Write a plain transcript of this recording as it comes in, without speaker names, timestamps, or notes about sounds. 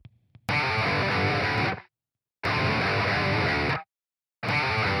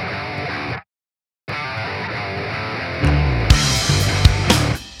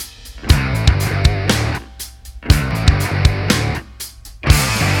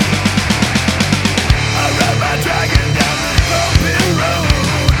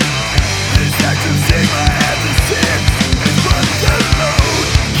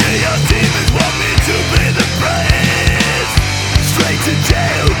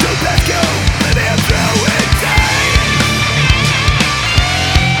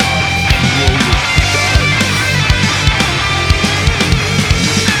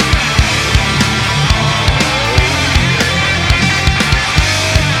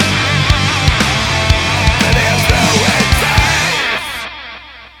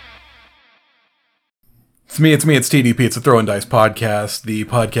me. It's TDP. It's a Throw and Dice podcast. The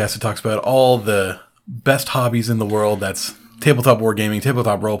podcast that talks about all the best hobbies in the world. That's tabletop wargaming,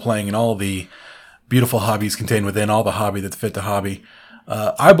 tabletop role-playing, and all the beautiful hobbies contained within, all the hobby that's fit to hobby.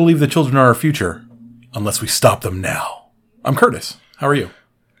 I believe the children are our future, unless we stop them now. I'm Curtis. How are you?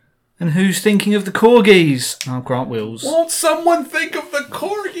 And who's thinking of the corgis? I'm Grant Wills. Won't someone think of the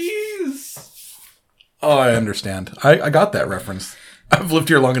corgis? Oh, I understand. I got that reference. I've lived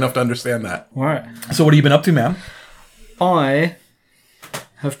here long enough to understand that. Right. So what have you been up to, man? I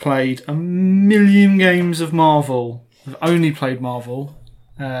have played a million games of Marvel. I've only played Marvel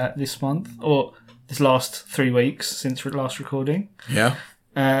this month, or this last 3 weeks since last recording. Yeah.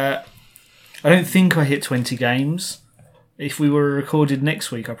 I don't think I hit 20 games. If we were recorded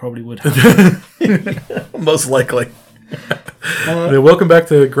next week, I probably would have. Most likely. Welcome back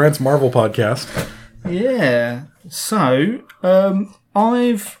to Grant's Marvel podcast. Yeah. So,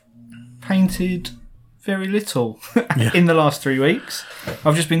 I've painted very little in the last 3 weeks.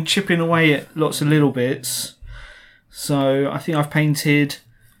 I've just been chipping away at lots of little bits. So I think I've painted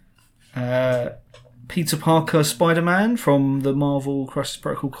Peter Parker Spider-Man from the Marvel Crisis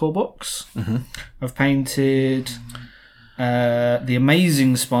Protocol core box. Mm-hmm. I've painted the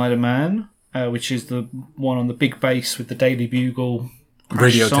Amazing Spider-Man, which is the one on the big base with the Daily Bugle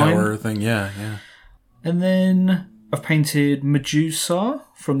radio sign. Tower thing, yeah. And then I've painted Medusa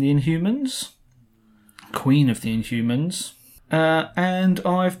from the Inhumans, Queen of the Inhumans, and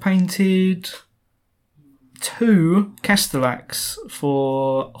I've painted 2 Castellax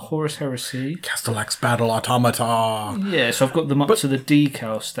for Horus Heresy. Castellax Battle Automata. Yeah, so I've got them up to the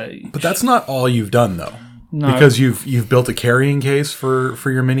decal stage. But that's not all you've done, though. No. Because you've built a carrying case for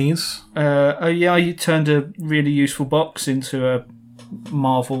your minis. I turned a really useful box into a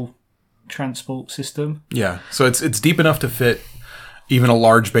Marvel transport system. Yeah, so it's deep enough to fit even a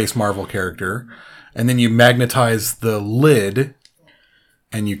large base Marvel character, and then you magnetize the lid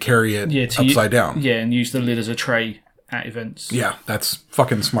and you carry it upside down. Yeah, and use the lid as a tray at events. Yeah, that's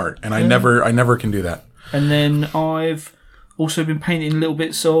fucking smart, and I never can do that. And then I've also been painting little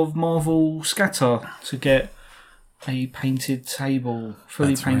bits of Marvel scatter to get a painted table,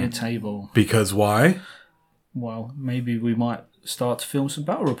 fully painted table. Because why? Well, maybe we might start to film some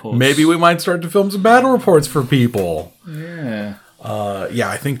battle reports. Maybe we might start to film some battle reports for people. Yeah.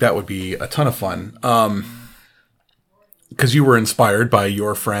 I think that would be a ton of fun. Because you were inspired by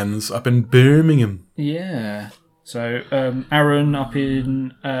your friends up in Birmingham. Yeah. So, Aaron up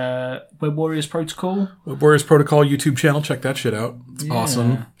in Web Warriors Protocol. Web Warriors Protocol YouTube channel. Check that shit out. It's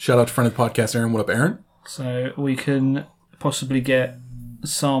awesome. Shout out to friend of the podcast, Aaron. What up, Aaron? So we can possibly get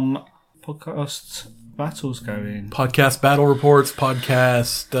some podcast battles going. Podcast battle reports,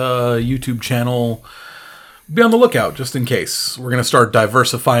 podcast YouTube channel. Be on the lookout just in case. We're going to start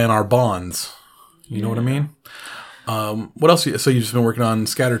diversifying our bonds. You know what I mean? What else? So you've just been working on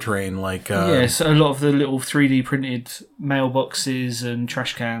scatter terrain, like yes, a lot of the little 3D printed mailboxes and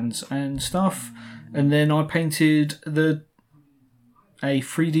trash cans and stuff. And then I painted a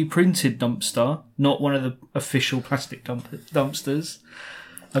 3D printed dumpster, not one of the official plastic dumpsters.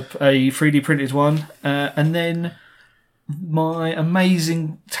 A 3D printed one, and then my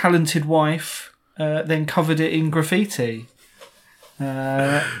amazing, talented wife then covered it in graffiti.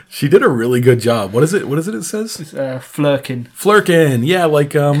 She did a really good job. What is it? It says Flirkin. Flirkin, yeah,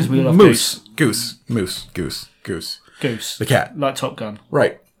 like we love moose, goose, the cat, like Top Gun.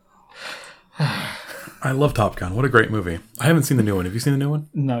 Right. I love Top Gun. What a great movie. I haven't seen the new one. Have you seen the new one?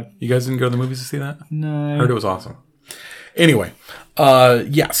 No. You guys didn't go to the movies to see that? No. I heard it was awesome. Anyway,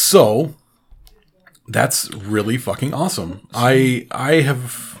 so that's really fucking awesome. I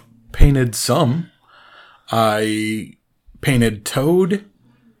have painted some. I painted Toad,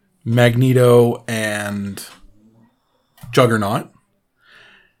 Magneto, and Juggernaut.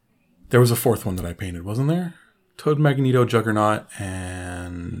 There was a 4th one that I painted, wasn't there? Toad, Magneto, Juggernaut,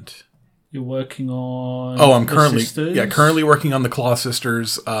 and... You're working on... Oh, I'm currently sisters? currently working on the Claw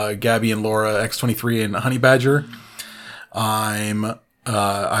Sisters, Gabby and Laura, X-23, and Honey Badger.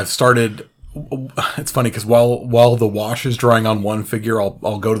 I've started. It's funny because while the wash is drying on one figure,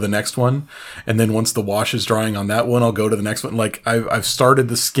 I'll go to the next one, and then once the wash is drying on that one, I'll go to the next one. Like I've started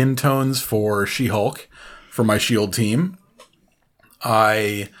the skin tones for She-Hulk for my Shield team.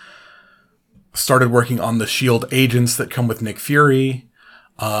 I started working on the Shield agents that come with Nick Fury.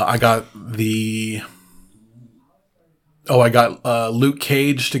 I got Luke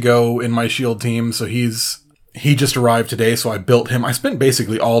Cage to go in my Shield team, so he just arrived today, so I built him. I spent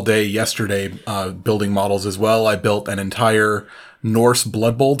basically all day yesterday building models as well. I built an entire Norse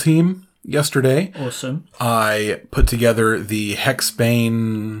Blood Bowl team yesterday. Awesome. I put together the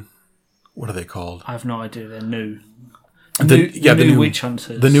Hexbane what are they called? I have no idea. They're new. The new Witch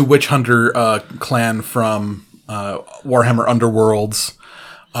Hunters. The new Witch Hunter clan from Warhammer Underworlds,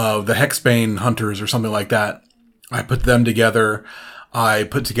 the Hexbane Hunters or something like that. I put them together. I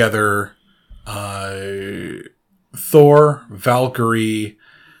put together Thor, Valkyrie,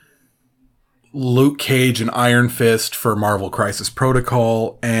 Luke Cage, and Iron Fist for Marvel Crisis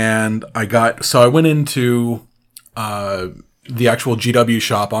Protocol, and I went into the actual GW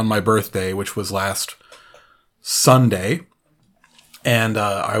shop on my birthday, which was last Sunday, and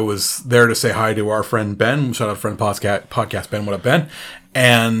I was there to say hi to our friend Ben. Shout out friend podcast Ben. What up, Ben?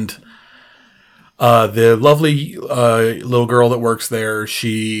 And the lovely little girl that works there,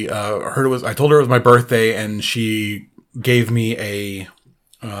 she I told her it was my birthday, and she gave me a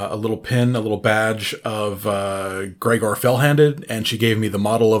little pin, a little badge of Gregor Fellhanded, and she gave me the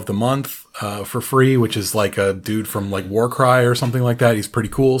model of the month for free, which is like a dude from like Warcry or something like that. He's pretty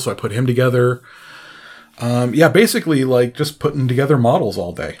cool, so I put him together. Basically like just putting together models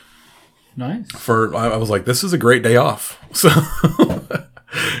all day. Nice. I was like, this is a great day off. So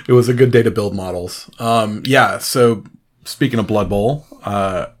it was a good day to build models. So speaking of Blood Bowl,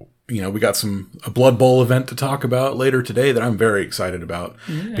 we got a Blood Bowl event to talk about later today that I'm very excited about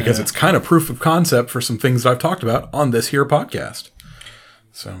because it's kind of proof of concept for some things that I've talked about on this here podcast.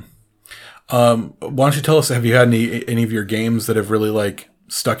 So, why don't you tell us, have you had any of your games that have really like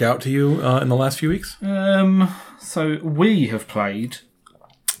stuck out to you in the last few weeks? So we have played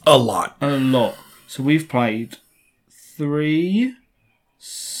a lot. So we've played 3,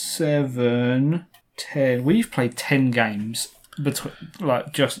 7, 10. We've played 10 games.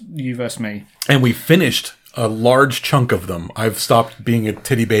 Like just you versus me, and we finished a large chunk of them. I've stopped being a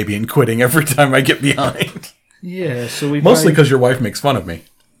titty baby and quitting every time I get behind. Yeah, so we mostly because your wife makes fun of me.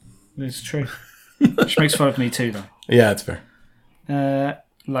 It's true. She makes fun of me too, though. Yeah, it's fair.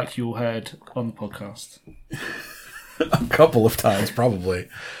 Like you all heard on the podcast, a couple of times probably.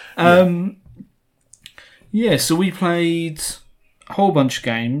 So we played a whole bunch of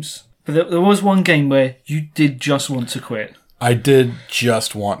games, but there was one game where you did just want to quit. I did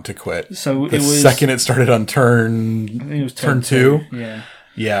just want to quit. So the second it started on turn 2. Yeah.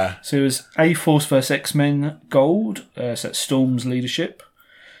 Yeah. So it was A-Force vs X-Men Gold. So that's Storm's leadership.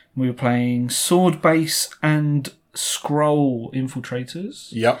 We were playing Sword Base and Skrull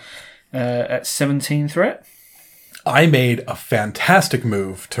Infiltrators. Yep. At 17 threat. I made a fantastic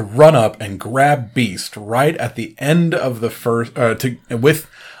move to run up and grab Beast right at the end of the first...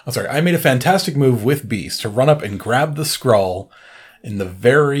 I made a fantastic move with Beast to run up and grab the Skrull in the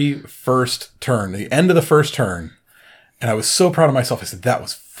very first turn, the end of the first turn. And I was so proud of myself. I said, that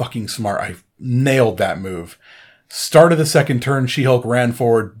was fucking smart. I nailed that move. Started the second turn, She-Hulk ran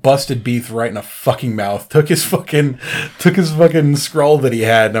forward, busted Beast right in the fucking mouth, took his fucking Skrull that he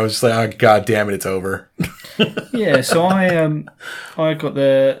had, and I was just like, oh, god damn it, it's over. Yeah, so I got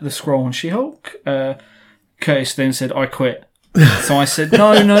the Skrull on She-Hulk. Curtis then said, I quit. So I said,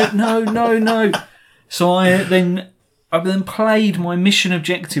 no. So I then played my mission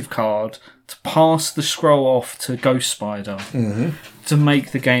objective card to pass the Skrull off to Ghost Spider to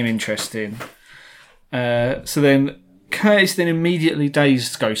make the game interesting. So then Curtis then immediately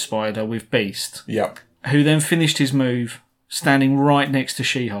dazed Ghost Spider with Beast. Yep. Who then finished his move standing right next to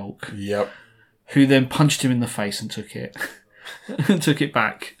She-Hulk. Yep. Who then punched him in the face and took it. Took it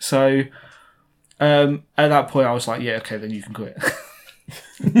back. So... at that point, I was like, "Yeah, okay, then you can quit."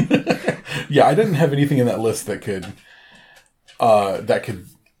 Yeah, I didn't have anything in that list that could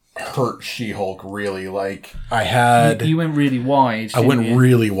hurt She-Hulk. Really, like I had. You went really wide. I went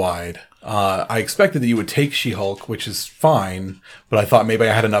really wide. I expected that you would take She-Hulk, which is fine, but I thought maybe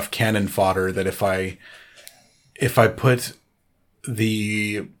I had enough cannon fodder that if I put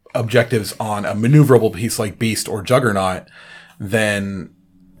the objectives on a maneuverable piece like Beast or Juggernaut, then.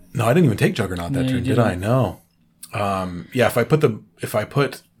 No, I didn't even take Juggernaut that turn, did I? No. If I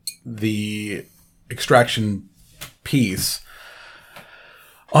put the extraction piece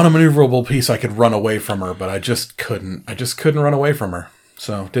on a maneuverable piece, I could run away from her, but I just couldn't. I just couldn't run away from her.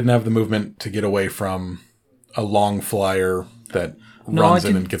 So didn't have the movement to get away from a long flyer that runs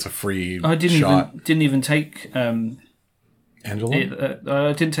in and gets a free shot. Didn't even take Angela.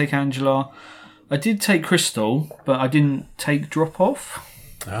 I didn't take Angela. I did take Crystal, but I didn't take Drop Off.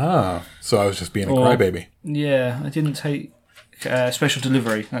 Ah, so I was just being a crybaby. Yeah, I didn't take Special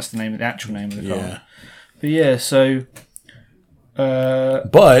Delivery. That's the actual name of the card. Yeah. But yeah, so...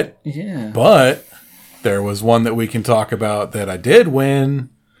 But there was one that we can talk about that I did win.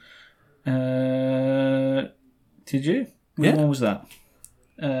 Did you? Yeah. What was that?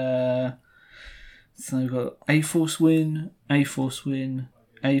 So we've got A-Force win,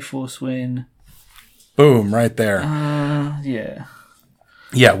 A-Force win. Boom, right there. Yeah.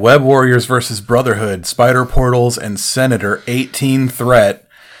 Yeah, Web Warriors versus Brotherhood, Spider Portals, and Senator 18 threat.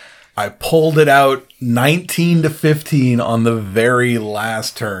 I pulled it out 19-15 on the very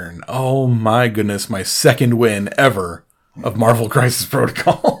last turn. Oh my goodness, my second win ever of Marvel Crisis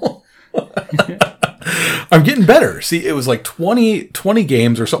Protocol. I'm getting better. See, it was like 20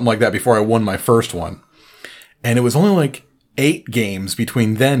 games or something like that before I won my first one. And it was only like 8 games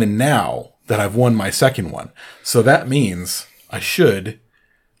between then and now that I've won my second one. So that means I should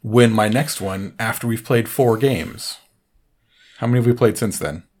win my next one after we've played 4 games. How many have we played since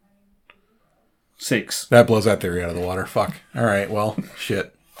then? 6. That blows that theory out of the water. Fuck. All right, well,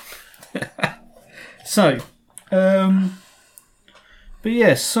 shit. So, but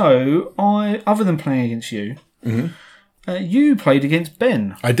yeah, so other than playing against you, you played against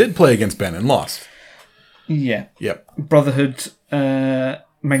Ben. I did play against Ben and lost. Yeah. Yep. Brotherhood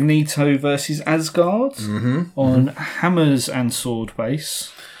Magneto versus Asgard on Hammers and Sword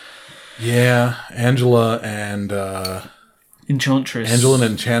base. Yeah, Angela and Enchantress.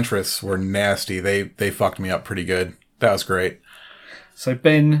 Enchantress were nasty. They fucked me up pretty good. That was great. So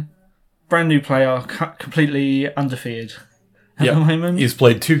Ben, brand new player, completely undefeated at the moment. He's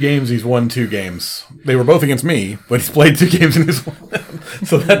played 2 games. He's won 2 games. They were both against me, but he's played 2 games and he's won.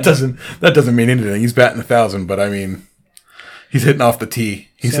 So that doesn't mean anything. He's batting 1,000, but I mean, he's hitting off the tee.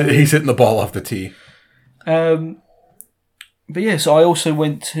 He's hitting the ball off the tee. But yeah, so I also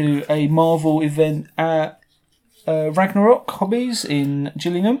went to a Marvel event at Ragnarok Hobbies in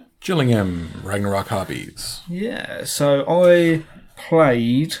Gillingham. Ragnarok Hobbies. Yeah, so I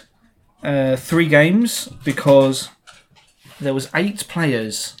played 3 games because there was 8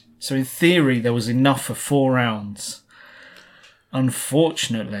 players. So in theory, there was enough for 4 rounds.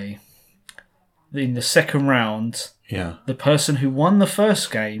 Unfortunately, in the second round, the person who won the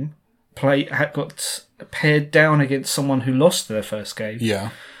first game got paired down against someone who lost their first game. Yeah.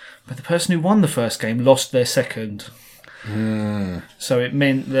 But the person who won the first game lost their second. So it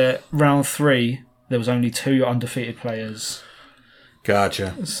meant that round 3, there was only 2 undefeated players.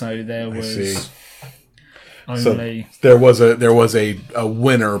 Gotcha. So there was only... So there was a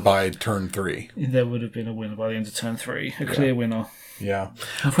winner by turn 3. There would have been a winner by the end of turn 3. A clear winner. Yeah.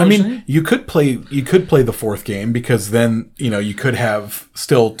 I mean, you could play the 4th game because then, you could have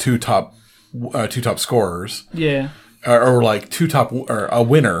still two top scorers. Yeah. Or like or a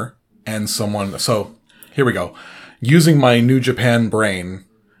winner and someone. So here we go. Using my New Japan brain,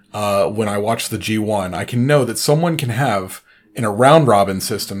 when I watch the G1, I can know that someone can have, in a round robin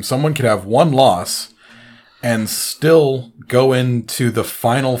system, someone could have 1 loss and still go into the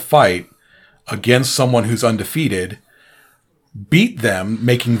final fight against someone who's undefeated, beat them,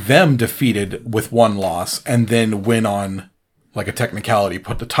 making them defeated with 1 loss, and then win on like a technicality,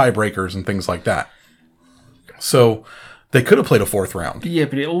 put the tiebreakers and things like that. So they could have played a 4th round. Yeah,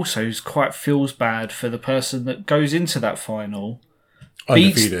 but it also feels bad for the person that goes into that final,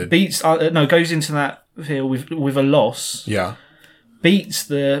 undefeated, goes into that field with a loss. Yeah, beats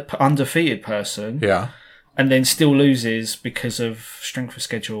the undefeated person. Yeah, and then still loses because of strength of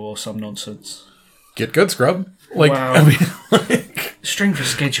schedule or some nonsense. Get good, scrub. Wow. I mean, strength of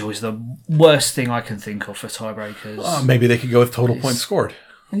schedule is the worst thing I can think of for tiebreakers. Maybe they could go with total points scored.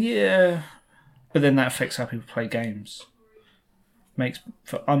 Yeah. But then that affects how people play games. Makes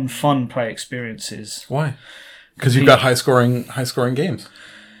for unfun play experiences. Why? Because you've got high scoring games.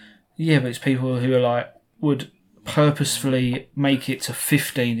 Yeah, but it's people who are would purposefully make it to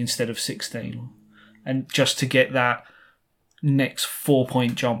 15 instead of 16. And just to get that next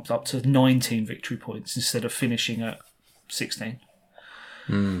 4-point jump up to 19 victory points instead of finishing at 16.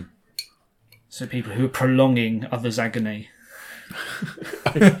 So people who are prolonging others' agony.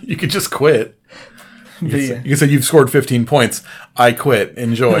 You could just quit. You Yeah. can say you've scored 15 points. I quit.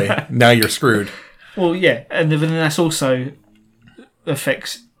 Enjoy. Now you're screwed. Well, yeah, and then that's also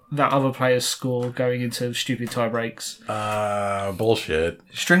affects that other player's score going into stupid tie breaks. Bullshit.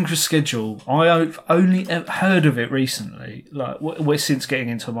 Strength of schedule. I've only heard of it recently, we're since getting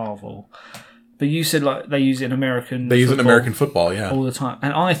into Marvel. But you said they use it in American. They use it in American football, yeah, all the time,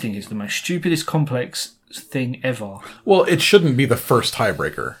 and I think it's the most stupidest, complex thing ever. Well, it shouldn't be the first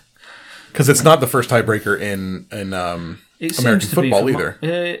tiebreaker because it's not the first tiebreaker in American football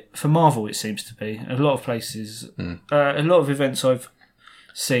either. For Marvel, it seems to be. A lot of places, a lot of events I've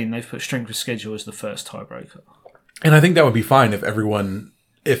seen, they've put strength of schedule as the first tiebreaker. And I think that would be fine if everyone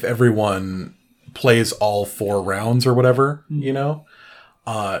plays all 4 rounds or whatever, you know.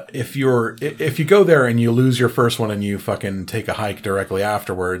 If you go there and you lose your first one and you fucking take a hike directly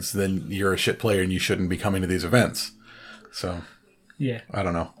afterwards, then you're a shit player and you shouldn't be coming to these events. So, Yeah. I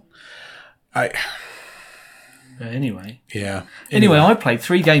don't know. Anyway. Yeah. Anyway, I played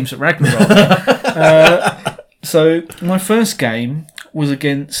 3 games at Ragnarok. So my first game was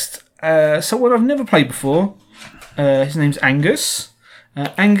against someone I've never played before. His name's Angus.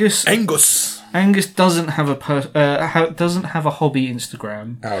 Angus doesn't have a hobby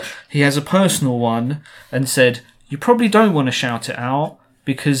Instagram. Ouch. He has a personal one, and said, "You probably don't want to shout it out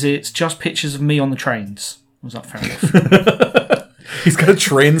because it's just pictures of me on the trains." I was like, fair enough. He's got a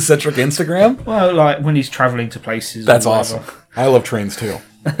train-centric Instagram? Well, like when he's travelling to places. That's or whatever. awesome. I love trains too.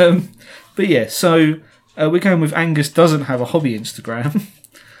 But yeah, so we're going with Angus doesn't have a hobby Instagram.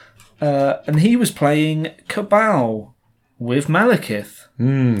 And he was playing Cabal with Malekith.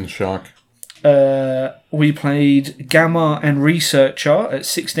 Shock. We played Gamma and Researcher at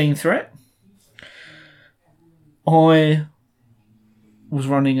 16 threat. I was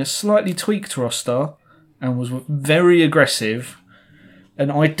running a slightly tweaked roster and was very aggressive.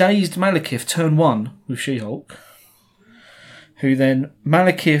 And I dazed Malekith turn 1 with She-Hulk. Who then...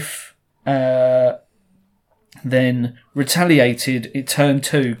 Malekith then retaliated at turn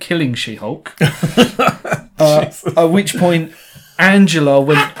 2, killing She-Hulk. At which point... Angela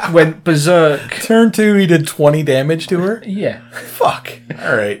went berserk. Turn 2, he did 20 damage to her? Yeah. Fuck.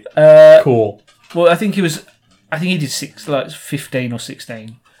 Alright. Cool. Well, I think he did 15 or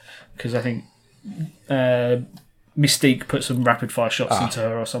 16. Because I think Mystique put some rapid fire shots into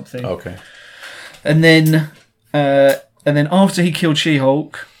her or something. Okay. And then after he killed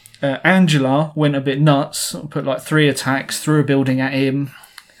She-Hulk, Angela went a bit nuts, put like 3 attacks, threw a building at him,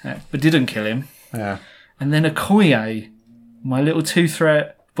 but didn't kill him. Yeah. And then Okoye, my little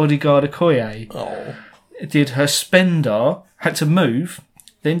 2-threat bodyguard Okoye, did her spender, had to move,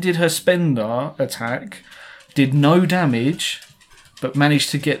 then did her spender attack, did no damage, but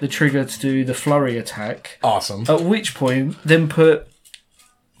managed to get the trigger to do the flurry attack. Awesome. At which point, then put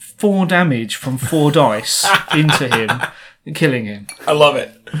 4 damage from 4 dice into him, killing him. I love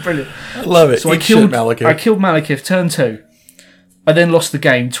it. Brilliant. I love it. So I killed Malekith turn 2. I then lost the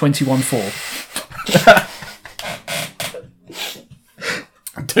game 21-4.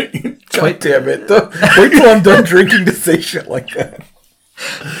 God damn it. Wait till I'm done drinking to say shit like that.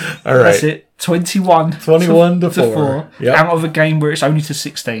 Alright. That's it. 21 to 4. Yep. Out of a game where it's only to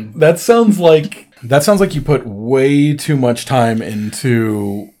 16. That sounds like you put way too much time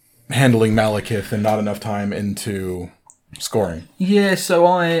into handling Malekith and not enough time into scoring. Yeah, so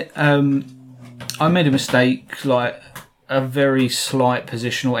I made a mistake, like a very slight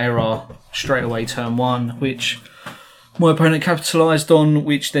positional error straight away turn 1, which my opponent capitalised on,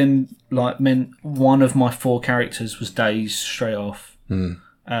 which then meant one of my 4 characters was dazed straight off.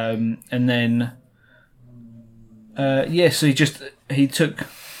 And then so he took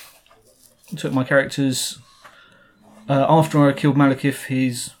my characters after I killed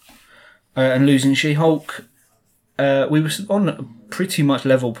Malekith and losing She-Hulk. We were on pretty much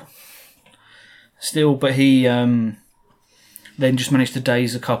level still, but he then just managed to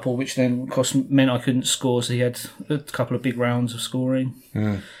daze a couple, which then meant I couldn't score, so he had a couple of big rounds of scoring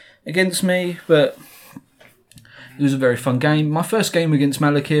against me, but it was a very fun game. My first game against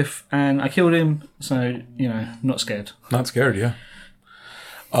Malekith, and I killed him, so, not scared. Not scared, yeah.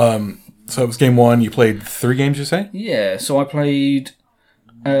 So it was game 1, you played 3 games, you say? Yeah, so I played...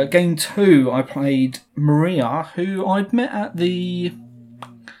 game 2, I played Maria, who I'd met at the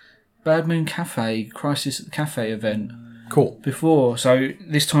Bad Moon Cafe, Crisis at the Cafe event. Cool. Before, so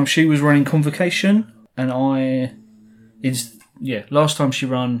this time she was running Convocation, and last time she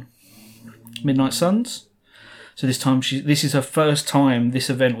ran Midnight Suns. So this time this is her first time. This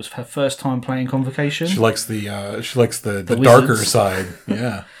event was her first time playing Convocation. She likes the darker side.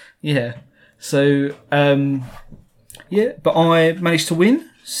 Yeah. Yeah. So but I managed to win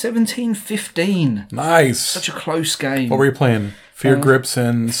 17-15. Nice. Such a close game. What were you playing? Fear Grips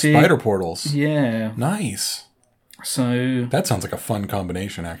and Spider Portals. Yeah. Nice. So that sounds like a fun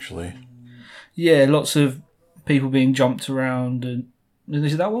combination, actually. Yeah, lots of people being jumped around. And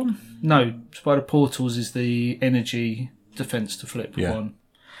is it that one? No, Spider Portals is the energy defense to flip one.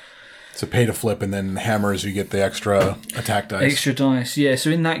 So pay to flip, and then hammers, you get the extra attack dice. Extra dice, yeah. So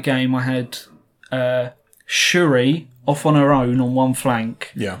in that game, I had Shuri off on her own on one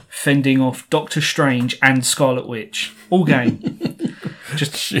flank, fending off Doctor Strange and Scarlet Witch all game.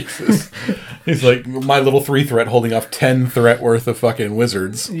 Just Jesus. He's like my little 3-threat holding off 10 threat worth of fucking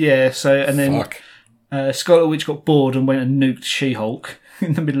wizards. Yeah. So and then Scarlet Witch got bored and went and nuked She-Hulk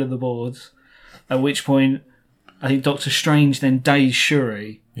in the middle of the boards. At which point, I think Doctor Strange then dazed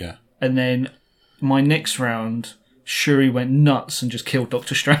Shuri. Yeah. And then my next round, Shuri went nuts and just killed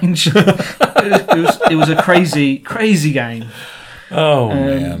Doctor Strange. It was a crazy game. Oh,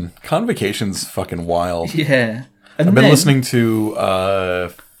 man. Convocation's fucking wild. Yeah. And I've been listening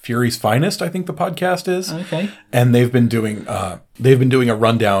to Fury's Finest, I think the podcast is. Okay. And they've been doing a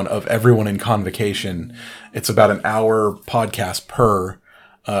rundown of everyone in Convocation. It's about an hour podcast per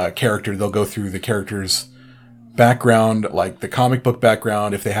character. They'll go through the character's background, like the comic book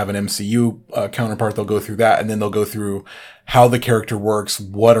background. If they have an MCU counterpart, they'll go through that, and then they'll go through how the character works,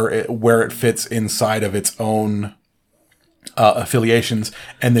 where it fits inside of its own affiliations,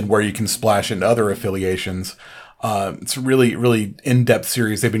 and then where you can splash into other affiliations. It's a really, really in-depth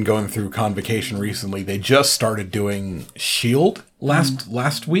series. They've been going through Convocation recently. They just started doing S.H.I.E.L.D.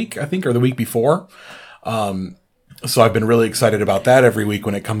 last week, I think, or the week before. So I've been really excited about that every week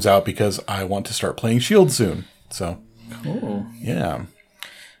when it comes out because I want to start playing S.H.I.E.L.D. soon. So, cool. Yeah.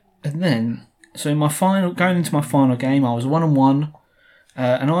 And then, so in going into my final game, I was 1-1,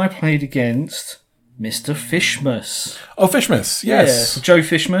 and I played against Mr. Fishmas. Oh, Fishmas, yes. Yeah, Joe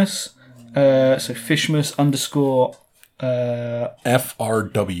Fishmas. So Fishmas _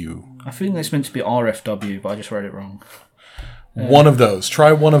 FRW. I think it's meant to be RFW, but I just read it wrong. One of those.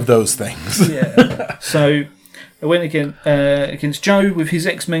 Try one of those things. Yeah. So I went against Joe with his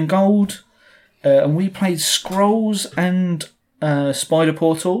X-Men Gold, and we played Scrolls and Spider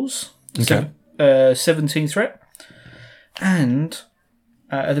Portals. Okay. 17 threat. And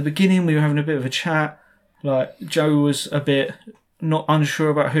at the beginning, we were having a bit of a chat. Like, Joe was a bit not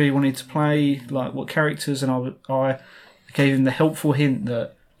unsure about who he wanted to play, like what characters, and I gave him the helpful hint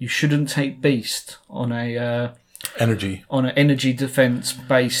that you shouldn't take Beast on an energy defense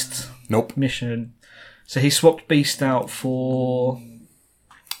based mission. So he swapped Beast out for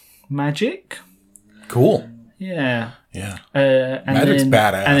Magic. Cool. Yeah. Yeah. And Magic's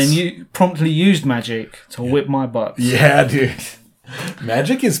badass. And then you promptly used Magic to whip my butt. Yeah, dude.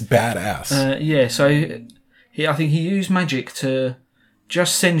 Magic is badass. Yeah, so I think he used Magic to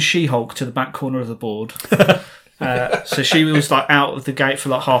just send She-Hulk to the back corner of the board. So she was like out of the gate for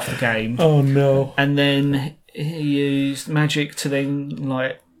like half the game. Oh no. And then he used Magic to then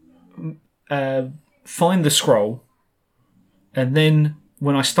like find the scroll. And then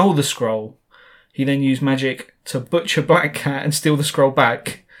when I stole the scroll, he then used Magic to butcher Black Cat and steal the scroll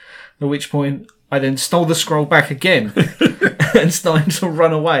back. At which point I then stole the scroll back again and started to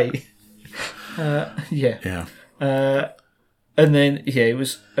run away. Yeah. And then it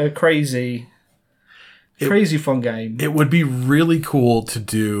was a crazy fun game. It would be really cool to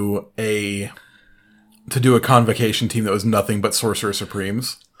do a Convocation team that was nothing but Sorcerer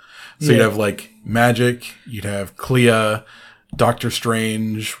Supremes. So you'd have like Magic, you'd have Clea, Doctor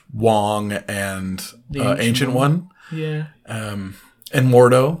Strange, Wong, and Ancient One. Yeah. And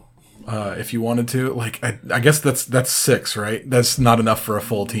Mordo, if you wanted to. Like, I guess that's 6, right? That's not enough for a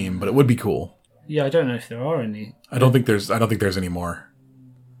full team, but it would be cool. Yeah, I don't know if there are any. I don't think there's any more.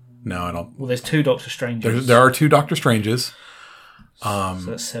 No, I don't. Well, there's 2 Doctor Stranges. There are 2 Doctor Stranges. So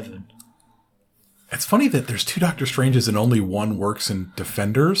that's 7. It's funny that there's 2 Doctor Stranges and only one works in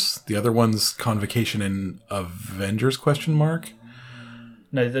Defenders. The other one's Convocation and Avengers ?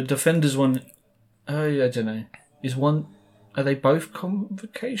 No, the Defenders one. Oh, I don't know. Is one? Are they both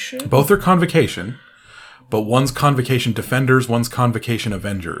Convocation? Both are Convocation, but one's Convocation Defenders, one's Convocation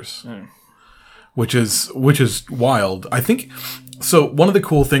Avengers. Oh. Which is wild. I think so. One of the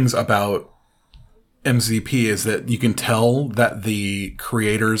cool things about MZP is that you can tell that the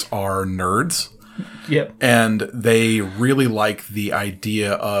creators are nerds. Yep. And they really like the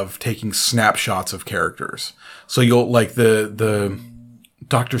idea of taking snapshots of characters. So you'll like the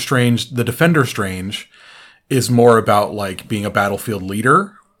Doctor Strange, the Defender Strange is more about like being a battlefield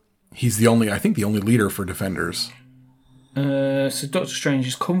leader. He's the only leader for Defenders. So Doctor Strange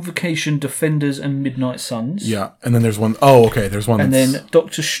is Convocation, Defenders, and Midnight Suns. Yeah, and then there's one. Oh, okay. There's one. And then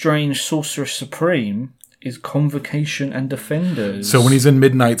Doctor Strange, Sorcerer Supreme is Convocation and Defenders. So when he's in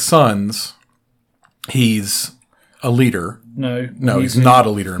Midnight Suns, he's a leader. No, he's not a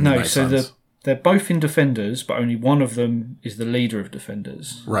leader in Midnight Suns. No, so they're both in Defenders, but only one of them is the leader of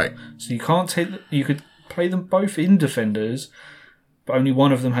Defenders. Right. So you can't take. You could play them both in Defenders, but only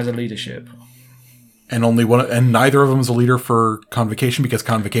one of them has a leadership. And only one, and neither of them is a leader for Convocation because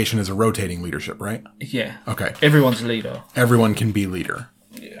Convocation is a rotating leadership, right? Yeah. Okay. Everyone's a leader. Everyone can be leader.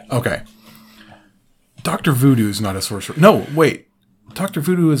 Yeah. Okay. Dr. Voodoo's not a sorcerer. No, wait. Dr.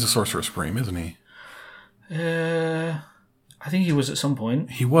 Voodoo is a Sorcerer Supreme, isn't he? I think he was at some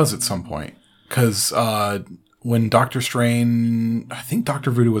point. He was at some point. Because when Doctor Strange... I think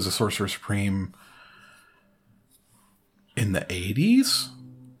Dr. Voodoo was a Sorcerer Supreme in the 80s? ?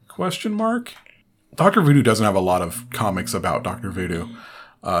 Dr. Voodoo doesn't have a lot of comics about Dr. Voodoo.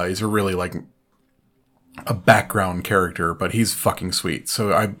 He's a really, like, a background character, but he's fucking sweet.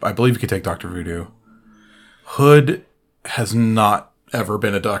 So I believe you could take Dr. Voodoo. Hood has not ever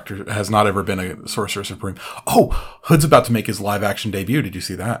been a Sorcerer Supreme. Oh, Hood's about to make his live action debut. Did you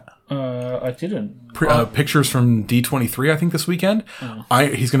see that? I didn't. Pictures from D23, I think, this weekend.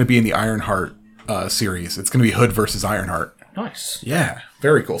 He's going to be in the Ironheart series. It's going to be Hood versus Ironheart. Nice. Yeah,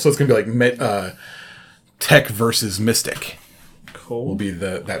 very cool. So it's going to be like Tech versus Mystic. Cool. Will be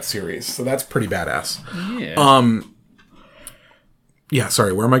that series. So that's pretty badass. Yeah. Yeah,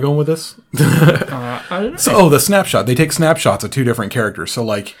 sorry, where am I going with this? I don't know. So, the snapshot. They take snapshots of two different characters. So,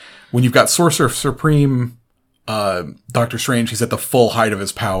 like, when you've got Sorcerer Supreme, Doctor Strange, he's at the full height of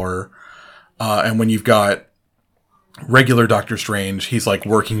his power. And when you've got regular Doctor Strange, he's, like,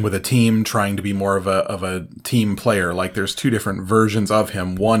 working with a team, trying to be more of a team player. Like, there's two different versions of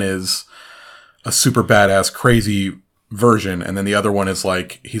him. One is a super badass, crazy version, and then the other one is,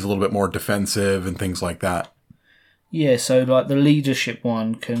 like, he's a little bit more defensive and things like that. Yeah, so like the leadership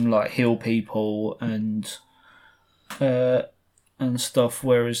one can like heal people and stuff,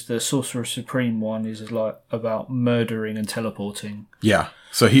 whereas the Sorcerer Supreme one is like about murdering and teleporting. Yeah.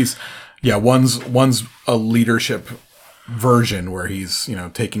 So one's a leadership version where he's,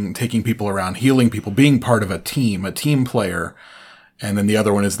 taking people around, healing people, being part of a team player, and then the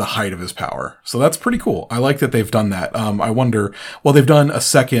other one is the height of his power. So that's pretty cool. I like that they've done that. I wonder, they've done a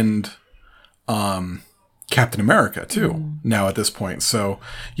second Captain America too now at this point. So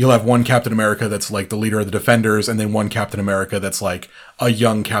you'll have one Captain America that's like the leader of the Defenders, and then one Captain America that's like a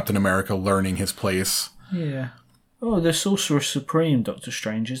young Captain America learning his place. Yeah. Oh, the Sorcerer Supreme Doctor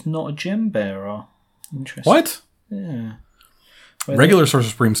Strange is not a gem bearer. Interesting. What? Yeah. Regular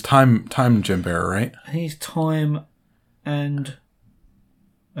Sorcerer Supreme's time gem bearer, right? He's time and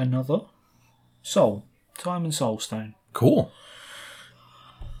another soul. Time and soul stone. Cool.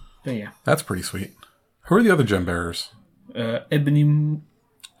 But yeah. That's pretty sweet. Who are the other gem bearers? Ebony Maw.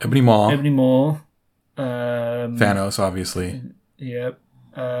 Thanos, obviously. Yep.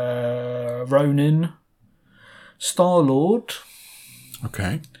 Ronin. Star-Lord.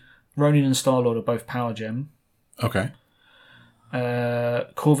 Okay. Ronin and Star-Lord are both power gem. Okay.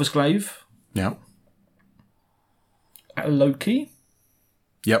 Corvus Glaive. Yeah. Loki.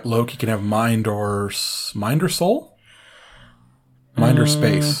 Yep, Loki can have mind or soul? Mind or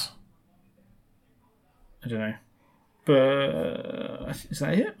space? I don't know. But is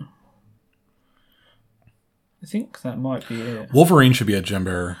that it? I think that might be it. Wolverine should be a gem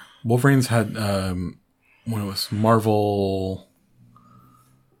bearer. Wolverine's had, when it was Marvel,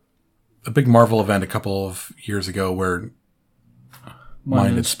 a big Marvel event a couple of years ago where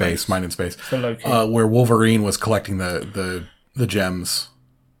Mind in Space. For Loki. Where Wolverine was collecting the gems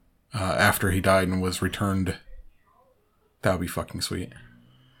after he died and was returned. That would be fucking sweet.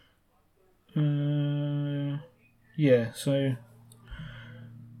 Yeah, so...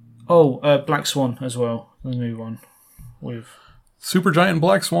 Black Swan as well, the new one. With Supergiant and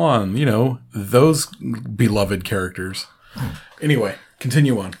Black Swan, those beloved characters. Anyway,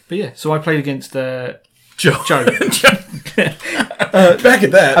 continue on. But yeah, so I played against Joe. Back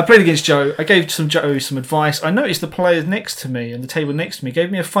at that. I played against Joe. I gave Joe some advice. I noticed the players next to me and the table next to me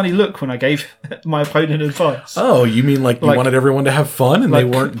gave me a funny look when I gave my opponent advice. Oh, you mean like you wanted everyone to have fun and they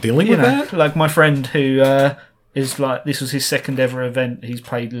weren't dealing with that? Like my friend who is like, this was his second ever event. He's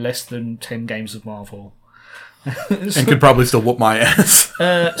played less than 10 games of Marvel. And could probably still whoop my ass.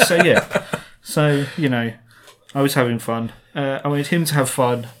 So, I was having fun. I wanted him to have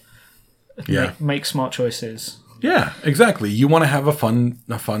fun. Yeah. Make smart choices. Yeah, exactly. You want to have a fun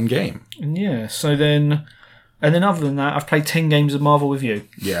game. And yeah, so then... And then other than that, I've played 10 games of Marvel with you.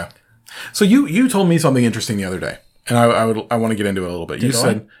 Yeah. So you told me something interesting the other day, and I want to get into it a little bit. You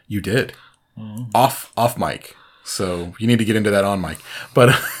said you did. Off mic. So you need to get into that on mic.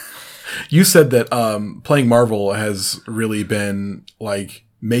 But you said that playing Marvel has really been like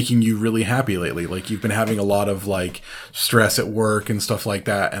making you really happy lately. Like you've been having a lot of like stress at work and stuff like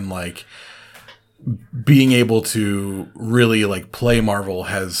that, and like being able to really like play Marvel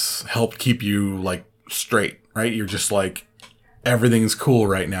has helped keep you like straight, right? You're just like, everything's cool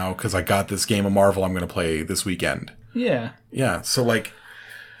right now because I got this game of Marvel I'm going to play this weekend. Yeah. Yeah. So like,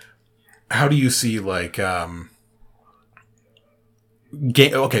 how do you see like, okay,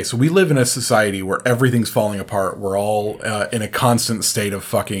 so we live in a society where everything's falling apart. We're all in a constant state of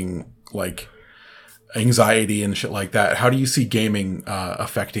fucking like anxiety and shit like that. How do you see gaming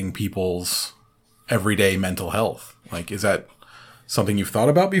affecting people's everyday mental health? Like, is that something you've thought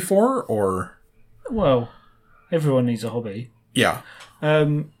about before, or? Well, everyone needs a hobby. Yeah.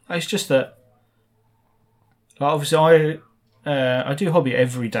 It's just that, obviously, I do hobby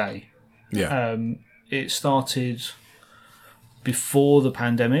every day. Yeah. it started before the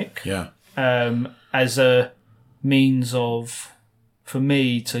pandemic. Yeah. As a means of, for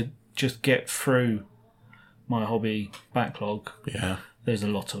me to just get through my hobby backlog. Yeah. There's a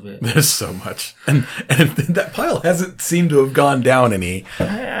lot of it. There's so much. And that pile hasn't seemed to have gone down any.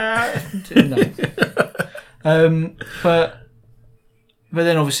 No. But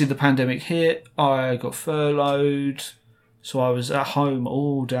then obviously the pandemic hit. I got furloughed, so I was at home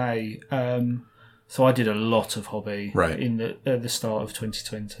all day. So I did a lot of hobby in at the start of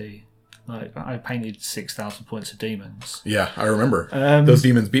 2020. Like I painted 6,000 points of demons. Yeah, I remember. Those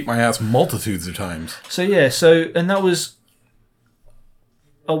demons beat my ass multitudes of times. So and that was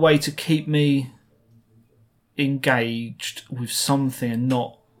a way to keep me engaged with something and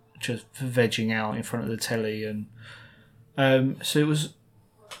not just vegging out in front of the telly. And so it was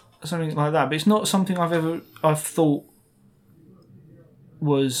something like that. But it's not something I've thought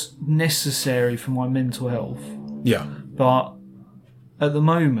was necessary for my mental health. Yeah. But at the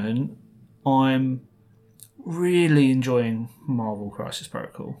moment, I'm really enjoying Marvel Crisis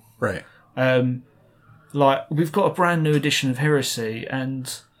Protocol. Right. Like, we've got a brand new edition of Heresy,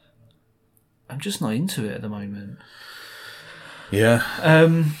 and I'm just not into it at the moment. Yeah.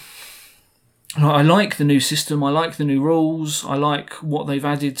 I like the new system. I like the new rules. I like what they've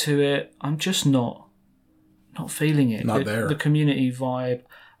added to it. I'm just not feeling it. Not there. The community vibe.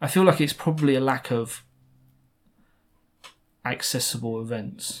 I feel like it's probably a lack of accessible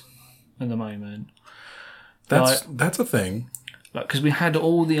events at the moment. That's a thing. Like, because we had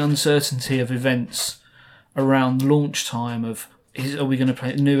all the uncertainty of events around launch time of are we going to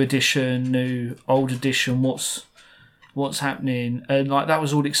play new edition, new old edition, what's happening, and like that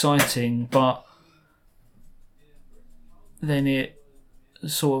was all exciting, but then it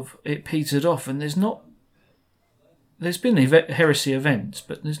petered off, and there's been Heresy events,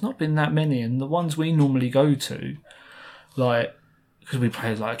 but there's not been that many, and the ones we normally go to, like, because we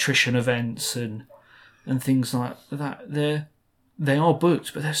play like attrition events and things like that, they are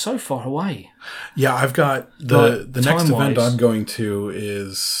booked, but they're so far away. Yeah, I've got the next event time-wise. I'm going to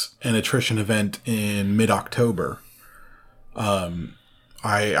is an attrition event in mid-October.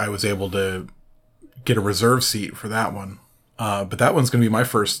 I was able to get a reserve seat for that one. But that one's going to be my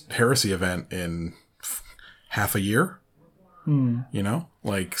first Heresy event in half a year. You know?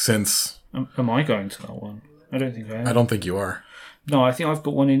 Like, since... Am I going to that one? I don't think I am. I don't think you are. No, I think I've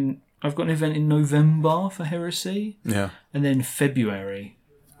got an event in November for Heresy. Yeah. And then February.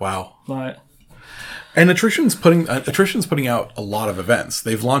 Wow. Like... And Attrition's putting out a lot of events.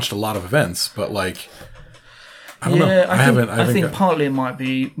 They've launched a lot of events, but like... I don't know. I think partly it might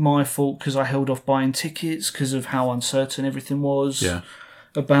be my fault because I held off buying tickets because of how uncertain everything was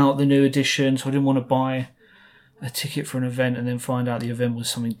about the new edition. So I didn't want to buy a ticket for an event and then find out the event was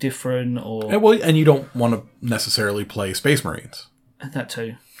something different. And you don't want to necessarily play Space Marines. That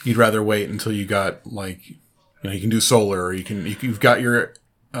too. You'd rather wait until you got like, you know, you can do Solar, or you've got your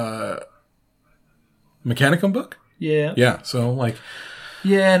Mechanicum book. Yeah. Yeah. So like.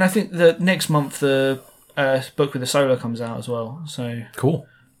 Yeah, and I think that next month the book with the Solar comes out as well. So cool.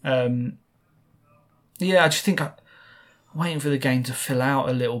 I just think I'm waiting for the game to fill out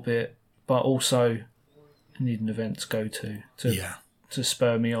a little bit, but also I need an event to go to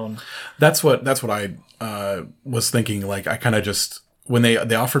spur me on. That's what I was thinking. Like, I kind of just, when they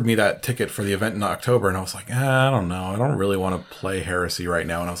offered me that ticket for the event in October, and I was like, I don't know, I don't really want to play Heresy right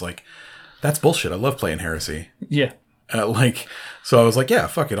now. And I was like, that's bullshit. I love playing Heresy. Yeah. So I was like, yeah,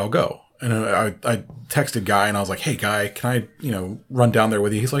 fuck it, I'll go. And I texted Guy, and I was like, hey, Guy, can I, run down there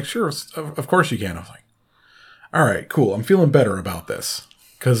with you? He's like, sure, of course you can. I was like, all right, cool. I'm feeling better about this.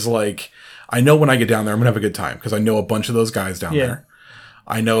 Because, like, I know when I get down there, I'm going to have a good time. Because I know a bunch of those guys down there.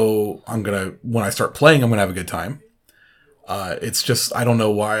 I know when I start playing, I'm going to have a good time. It's just, I don't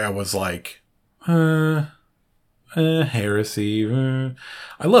know why I was like, Heresy. I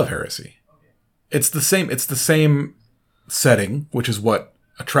love Heresy. It's the same setting, which is what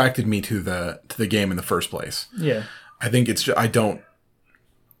attracted me to the game in the first place. Yeah. I think it's just, I don't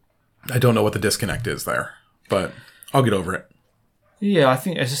know what the disconnect is there, but I'll get over it. Yeah, I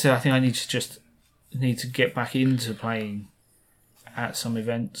think, as I said, I need to get back into playing at some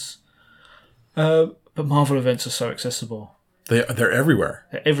events. But Marvel events are so accessible. They're everywhere.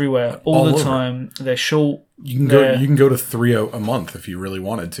 They're everywhere, all the over. Time. They're short. You can go to 3 a month if you really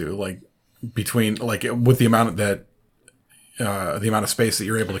wanted to. Like, between, like, with the amount of space that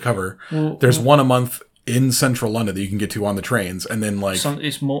you're able to cover. There's one a month in central London that you can get to on the trains, and then like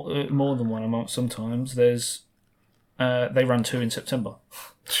it's more than one a month. Sometimes there's they run 2 in September.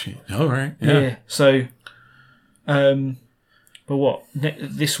 All right, yeah. So, but what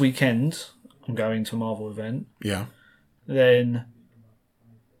this weekend? I'm going to a Marvel event. Yeah. Then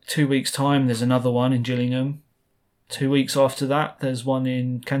 2 weeks' time, there's another one in Gillingham. 2 weeks after that, there's one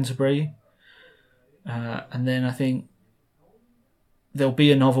in Canterbury. And then I think there'll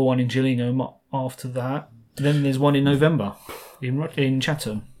be another one in Gillingham after that. Then there's one in November in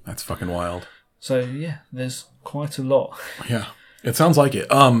Chatham. That's fucking wild. So, yeah, there's quite a lot. Yeah. It sounds like it.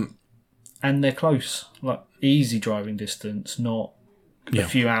 And they're close. Like, easy driving distance, not a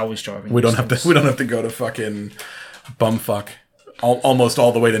few hours driving we distance. We don't have to go to fucking bumfuck almost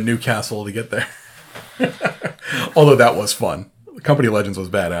all the way to Newcastle to get there. Although that was fun. Company Legends was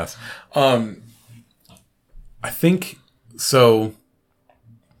badass. I think so.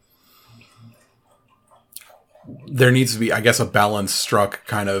 There needs to be, I guess, a balance struck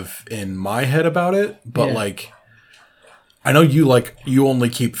kind of in my head about it. But like, I know you only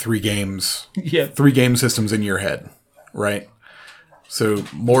keep 3 games, 3 game systems in your head, right? So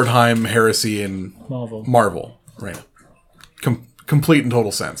Mordheim, Heresy, and Marvel, right? Complete and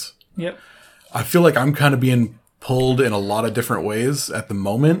total sense. Yep. I feel like I'm kind of being pulled in a lot of different ways at the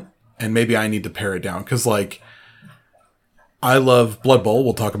moment, and maybe I need to pare it down because, like, I love Blood Bowl.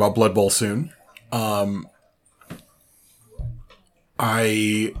 We'll talk about Blood Bowl soon. I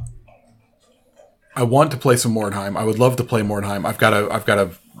want to play some Mordheim. I would love to play Mordheim. I've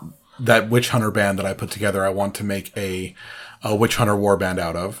got that Witch Hunter band that I put together. I want to make a Witch Hunter war band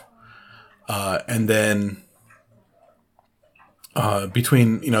out of, and then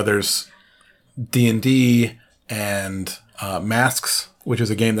between there's D&D and Masks, which is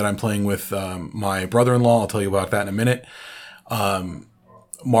a game that I'm playing with my brother-in-law. I'll tell you about that in a minute.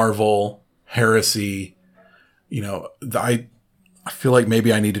 Marvel, Heresy, I feel like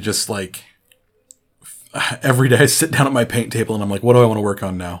maybe I need to just like every day I sit down at my paint table and I'm like, what do I want to work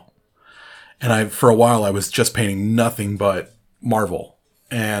on now? And for a while I was just painting nothing but Marvel,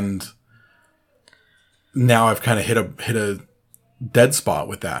 and now I've kind of hit a dead spot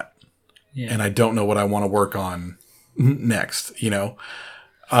with that. Yeah. And I don't know what I want to work on next.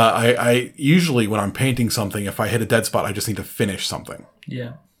 I usually when I'm painting something, if I hit a dead spot, I just need to finish something.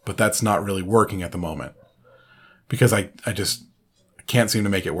 Yeah. But that's not really working at the moment because I can't seem to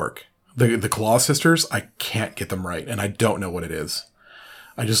make it work. The Claw Sisters, I can't get them right, and I don't know what it is.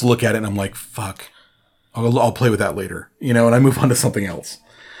 I just look at it and I'm like, fuck, I'll play with that later, and I move on to something else.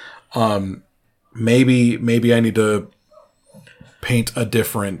 Maybe I need to paint a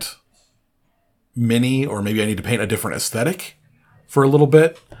different mini, or maybe I need to paint a different aesthetic for a little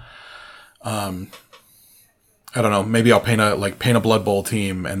bit. I don't know. Maybe I'll paint a Blood Bowl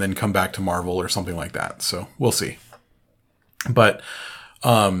team and then come back to Marvel or something like that. So we'll see. But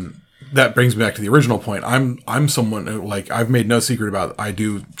that brings me back to the original point. I'm someone who, I've made no secret about it. I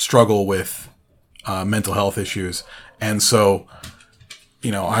do struggle with mental health issues, and so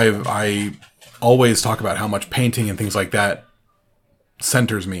I always talk about how much painting and things like that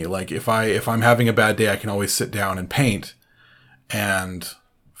centers me. Like if I'm having a bad day, I can always sit down and paint and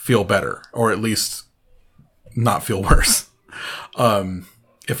feel better, or at least not feel worse.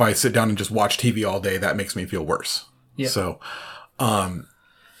 If I sit down and just watch TV all day, that makes me feel worse. Yeah. So,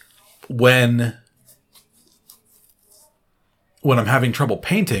 when I'm having trouble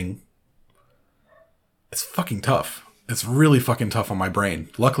painting, it's fucking tough. It's really fucking tough on my brain.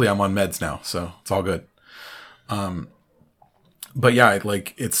 Luckily, I'm on meds now, so it's all good. But yeah,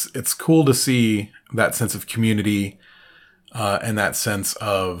 it's cool to see that sense of community, and that sense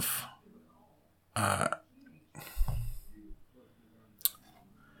of,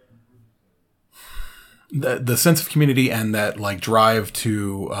 the sense of community, and that drive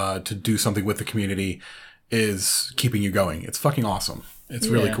to do something with the community is keeping you going. It's fucking awesome. It's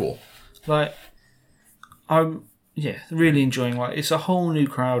really cool. I'm really enjoying. It's a whole new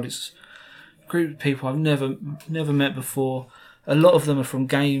crowd. It's a group of people I've never met before. A lot of them are from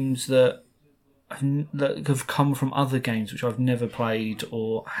games that have come from other games which I've never played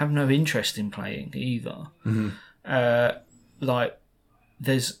or have no interest in playing either. Mm-hmm.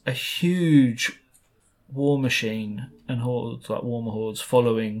 There's a huge War Machine and Hordes, Warmer Hordes,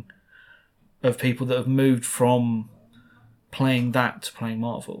 following of people that have moved from playing that to playing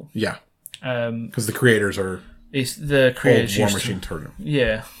Marvel. Yeah. Because the creators are... It's the creators... War Machine tournament.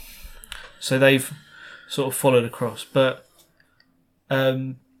 Yeah. So they've sort of followed across. But,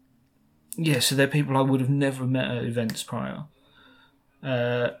 so they're people I would have never met at events prior.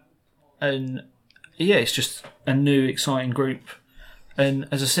 And, it's just a new, exciting group. And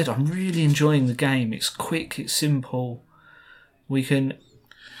as I said, I'm really enjoying the game. It's quick, it's simple. You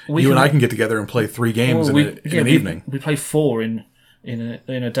and I can get together and play 3 games in an evening. We play 4 in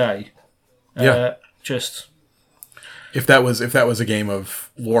a day. If that was a game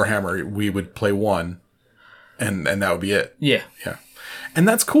of Warhammer, we would play one, and that would be it. Yeah. Yeah. And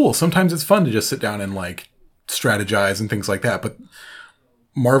that's cool. Sometimes it's fun to just sit down and like strategize and things like that. But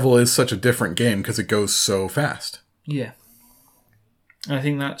Marvel is such a different game because it goes so fast. Yeah. I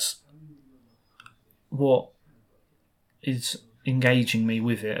think that's what is engaging me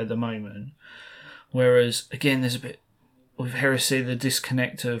with it at the moment. Whereas, again, there's a bit with Heresy, the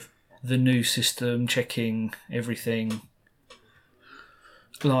disconnect of the new system, checking everything.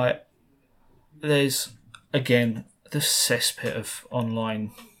 Like, there's, again, the cesspit of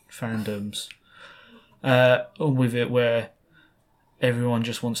online fandoms with it where everyone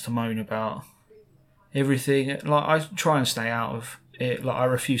just wants to moan about everything. Like, I try and stay out of it. Like, I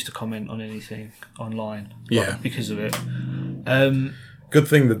refuse to comment on anything online. Yeah. Because of it. Good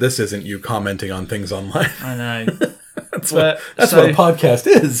thing that this isn't you commenting on things online. I know. That's what a podcast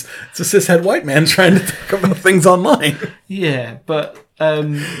is. It's a cishet white man trying to talk about things online. Yeah, but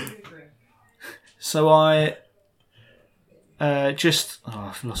so I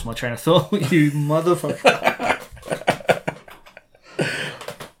I've lost my train of thought. You motherfucker.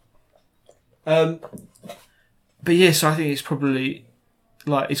 But yes, I think it's probably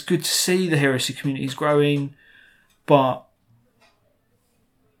like it's good to see the Heresy communities growing, but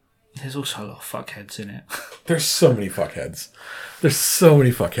there's also a lot of fuckheads in it. There's so many fuckheads. There's so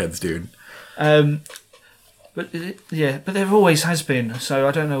many fuckheads, dude. But there always has been. So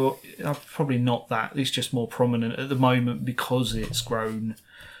I don't know. Probably not that. It's just more prominent at the moment because it's grown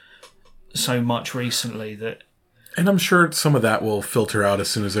so much recently that. And I'm sure some of that will filter out as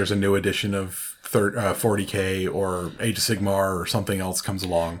soon as there's a new edition of 40K or Age of Sigmar or something else comes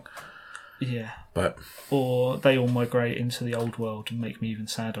along. Yeah. But or they all migrate into the old world and make me even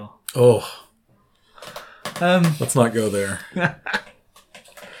sadder. Oh. Let's not go there.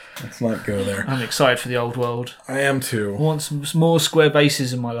 Let's not go there. I'm excited for the old world. I am too. I want some more square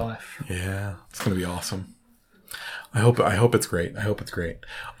bases in my life. Yeah, it's gonna be awesome. I hope it's great. I hope it's great.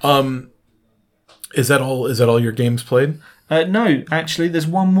 Is that all your games played? No, actually, there's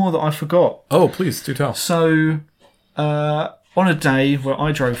one more that I forgot. Oh, please do tell. So, on a day where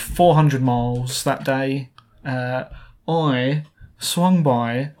I drove 400 miles that day, I swung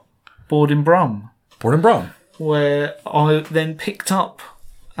by Borden Brum. Borden Brum. Where I then picked up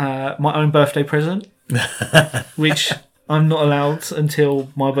my own birthday present, which I'm not allowed until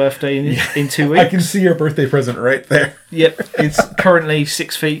my birthday in 2 weeks. I can see your birthday present right there. Yep, it's currently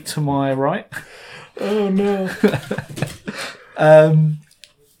 6 feet to my right. Oh no.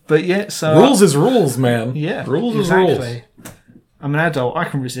 But yeah, so rules is rules, man. Yeah, rules exactly. is rules. I'm an adult. I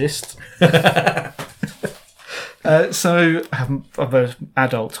can resist. So I'm an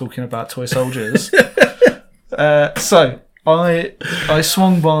adult talking about toy soldiers. So I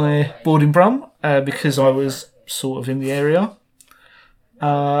swung by Borden Brum because I was sort of in the area.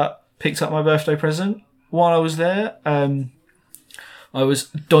 Picked up my birthday present. While I was there, I was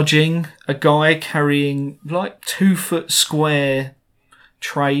dodging a guy carrying like 2 foot square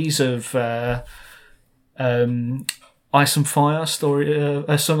trays of Ice and Fire story,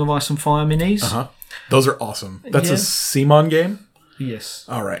 a Song of Ice and Fire minis. Uh-huh. Those are awesome. That's Yeah. a Simon game? Yes.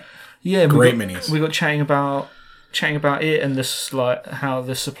 All right. Yeah, Great minis. We got chatting about it and this like how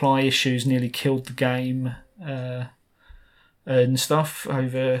the supply issues nearly killed the game and stuff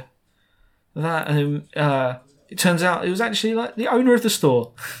over that. It turns out it was actually like the owner of the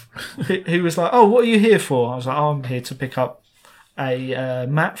store who was like, "Oh, what are you here for?" I was like, "Oh, I'm here to pick up a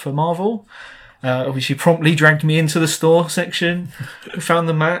mat for Marvel." Which he promptly dragged me into the store section. We found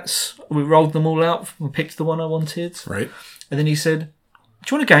the mats. We rolled them all out. We picked the one I wanted. Right. And then he said,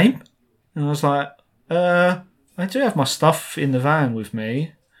 "Do you want a game?" And I was like, I do have my stuff in the van with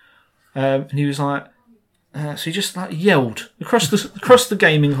me." And he was like, so he just like yelled across the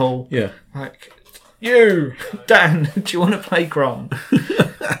gaming hall. Yeah. Like, "You, Dan, do you want to play Grant?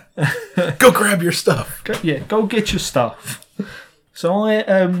 Go grab your stuff." Go get your stuff." So I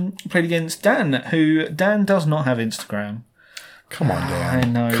played against Dan, who Dan does not have Instagram. Come on, Dan. I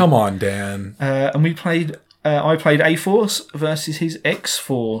know. Come on, Dan. And we played. I played A-Force versus his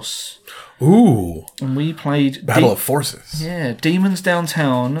X-Force. Ooh. And we played Battle of Forces. Yeah, Demons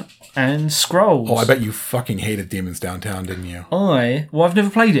Downtown and Scrolls. Oh, I bet you fucking hated Demons Downtown, didn't you? I've never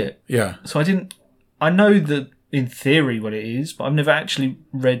played it. Yeah. So I didn't. I know that in theory what it is, but I've never actually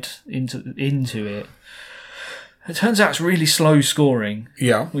read into it. It turns out it's really slow scoring.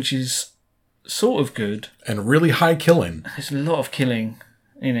 Yeah. Which is sort of good. And really high killing. There's a lot of killing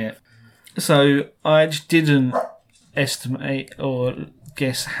in it. So I just didn't estimate or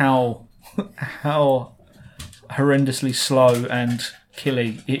guess how horrendously slow and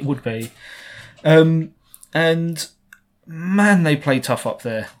killy it would be. And man, they play tough up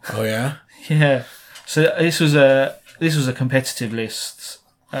there. Oh yeah. Yeah. So this was a competitive list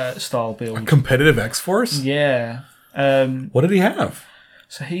style A build. competitive X-Force? Yeah. What did he have?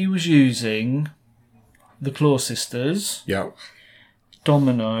 So he was using the Claw Sisters, Yeah.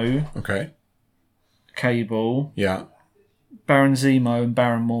 Domino, Okay. Cable, Yeah. Baron Zemo, and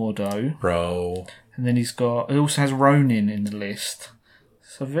Baron Mordo. Bro. And then he also has Ronin in the list.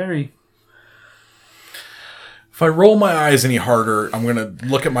 So very... If I roll my eyes any harder, I'm gonna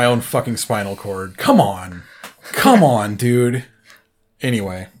look at my own fucking spinal cord. Come on. Come on, dude.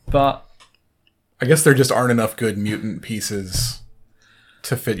 Anyway. But I guess there just aren't enough good mutant pieces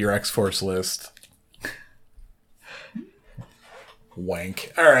to fit your X-Force list.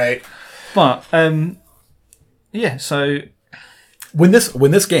 Wank. Alright. But yeah, so When this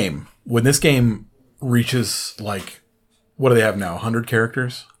game reaches, like, what do they have now? 100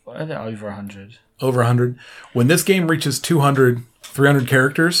 characters? they're over 100. Over 100. When this game reaches 200, 300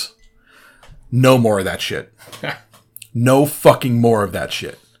 characters, no more of that shit. No fucking more of that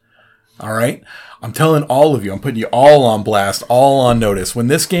shit. All right? I'm telling all of you, I'm putting you all on blast, all on notice. When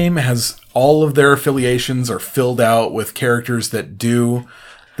this game has all of their affiliations are filled out with characters that do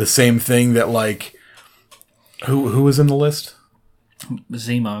the same thing that, like, who was in the list?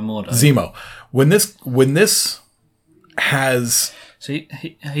 Zemo and Mordo. Zemo. When this has... So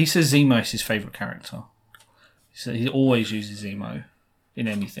he says Zemo is his favourite character. So he always uses Zemo in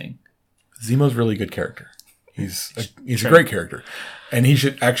anything. Zemo's a really good character. He's a great character, and you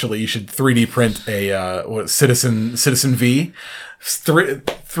should 3D print a Citizen V,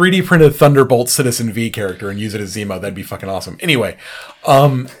 3D print a Thunderbolt Citizen V character and use it as Zemo. That'd be fucking awesome. Anyway,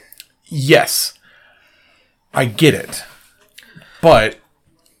 yes, I get it, but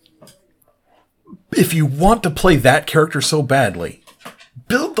if you want to play that character so badly,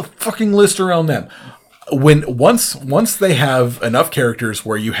 build the fucking list around them. Once they have enough characters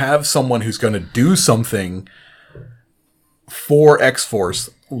where you have someone who's going to do something for X-Force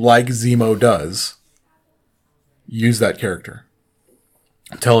like Zemo does, use that character.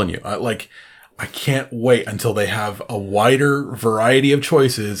 I'm telling you, I can't wait until they have a wider variety of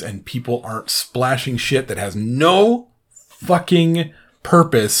choices and people aren't splashing shit that has no fucking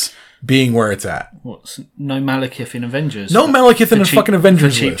purpose being where it's at. What's no Malekith in Avengers? No Malekith in a fucking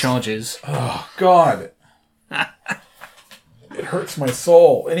Avengers for cheap list. charges. Oh, God. It hurts my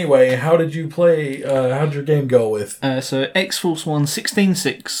soul. Anyway, how did you play? How did your game go with? So X-Force won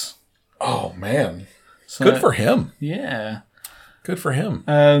 16-6. Oh, man. So, Good for him. Yeah. Good for him.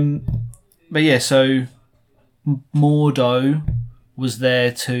 But yeah, so Mordo was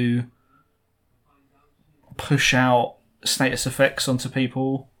there to push out status effects onto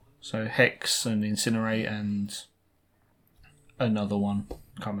people. So Hex and Incinerate and another one.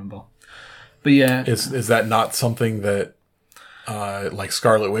 Can't remember. But yeah. Is that not something that like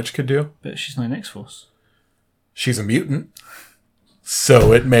Scarlet Witch could do? But she's not in X-Force. She's a mutant.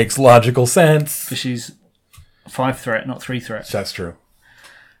 So it makes logical sense. Because she's 5 threat, not 3 threat. That's true.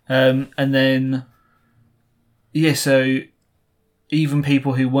 And then, yeah, so even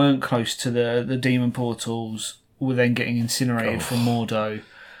people who weren't close to the demon portals were then getting incinerated from Mordo.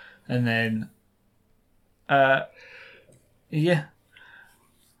 And then, yeah.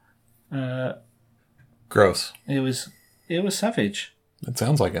 Gross. It was savage. It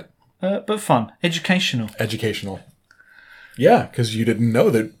sounds like it. But fun. Educational. Educational. Yeah, because you didn't know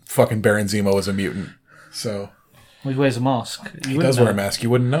that fucking Baron Zemo was a mutant. So... Well, he wears a mask. He does wear a mask.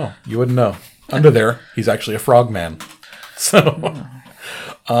 You wouldn't know. You wouldn't know. Under there, he's actually a frogman. So,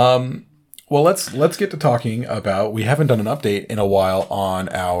 well, let's get to talking about. We haven't done an update in a while on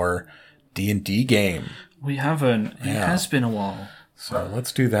our D&D game. We haven't. It has been a while. So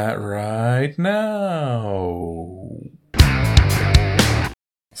let's do that right now.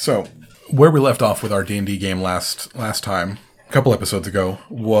 So, where we left off with our D&D game last time, a couple episodes ago,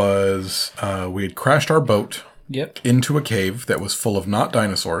 was we had crashed our boat. Yep. Into a cave that was full of not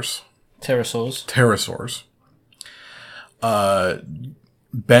dinosaurs. Pterosaurs.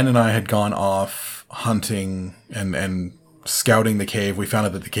 Ben and I had gone off hunting and scouting the cave. We found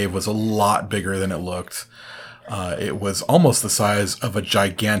out that the cave was a lot bigger than it looked. It was almost the size of a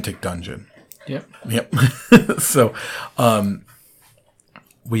gigantic dungeon. Yep. So,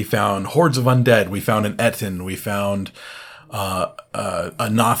 we found hordes of undead. We found an Etten. We found... a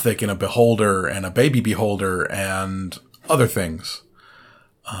Nothic and a Beholder and a Baby Beholder and other things.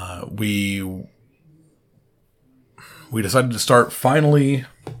 We decided to start finally.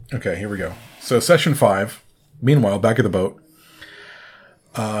 Okay, here we go. So session 5. Meanwhile, back at the boat.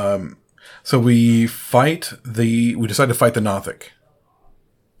 So we decide to fight the Nothic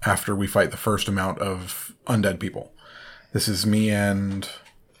after we fight the first amount of undead people. This is me and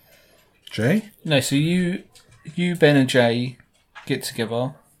Jay. No, so you, Ben, and Jay get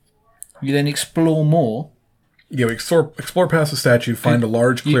together. You then explore more. Yeah, we explore past the statue, find a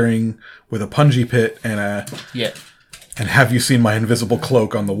large clearing with a punji pit Yeah. and have you seen my invisible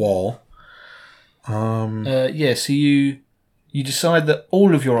cloak on the wall? Yeah, so you decide that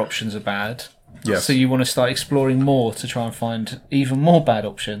all of your options are bad. Yes. So you want to start exploring more to try and find even more bad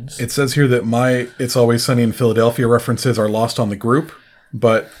options. It says here that my It's Always Sunny in Philadelphia references are lost on the group,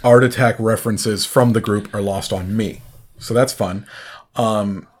 but Art Attack references from the group are lost on me. So that's fun.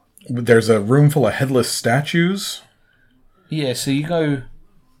 There's a room full of headless statues. Yeah, so you go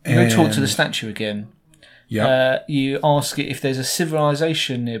talk to the statue again. Yeah. You ask it if there's a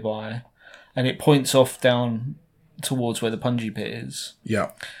civilization nearby, and it points off down towards where the punji pit is. Yeah.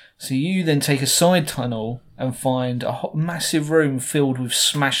 So you then take a side tunnel and find a massive room filled with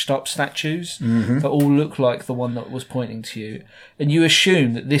smashed up statues that all look like the one that was pointing to you, and you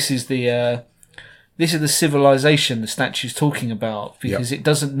assume that this is the civilization the statue's talking about because it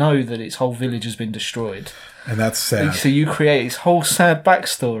doesn't know that its whole village has been destroyed. And that's sad. So you create this whole sad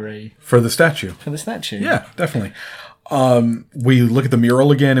backstory For the statue. for the statue. Yeah, definitely. We look at the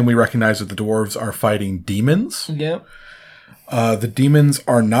mural again and we recognize that the dwarves are fighting demons. Yep. The demons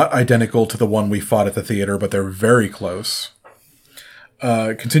are not identical to the one we fought at the theater, but they're very close.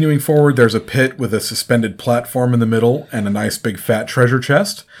 Continuing forward, there's a pit with a suspended platform in the middle and a nice big fat treasure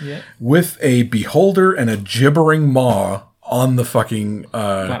chest with a beholder and a gibbering maw on the fucking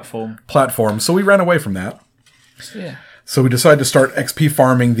platform. So we ran away from that. Yeah. So we decided to start XP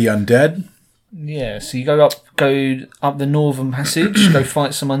farming the undead. Yeah, so you go up the northern passage, go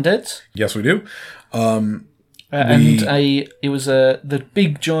fight some undeads. Yes, we do. It was the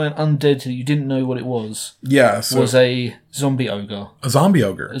big giant undead that you didn't know what it was. Yeah, so was a zombie ogre. A zombie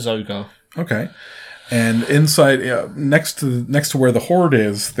ogre. A Zogre. Okay. And inside, next to where the horde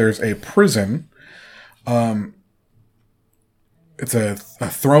is, there's a prison. It's a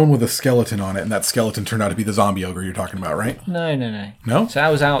throne with a skeleton on it, and that skeleton turned out to be the zombie ogre you're talking about, right? No. No? So that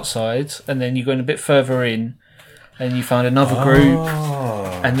was outside, and then you go in a bit further in, and you find another group,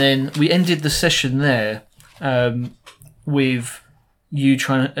 and then we ended the session there with you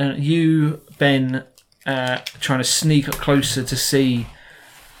Ben, trying to sneak up closer to see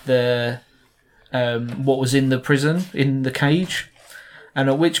the what was in the prison, in the cage, and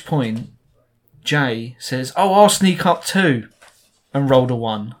at which point Jay says, "Oh, I'll sneak up too." And rolled a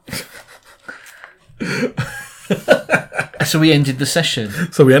 1. So we ended the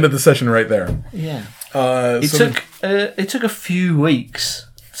session. So we ended the session right there. Yeah. It took a few weeks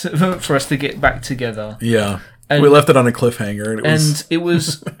for us to get back together. Yeah. We left it on a cliffhanger. It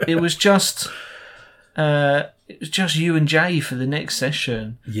was just you and Jay for the next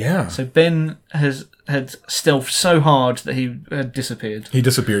session. Yeah. So Ben had stealthed so hard that he had disappeared. He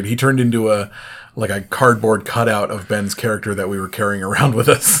disappeared. He turned into a cardboard cutout of Ben's character that we were carrying around with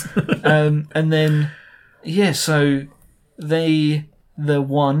us. And then, so the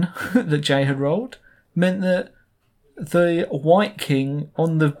one that Jay had rolled meant that the White King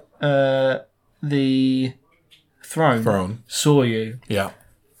on the throne saw you. Yeah.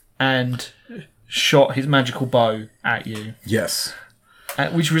 And shot his magical bow at you. Yes.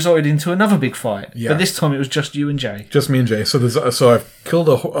 Which resulted into another big fight. Yeah. But this time it was just you and Jay. Just me and Jay. So I've killed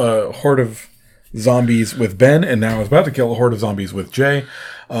a horde of zombies with Ben, and now I was about to kill a horde of zombies with Jay.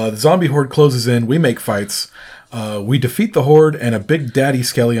 The zombie horde closes in. We make fights. We defeat the horde and a big daddy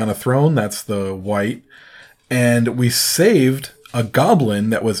skelly on a throne. That's the white. And we saved a goblin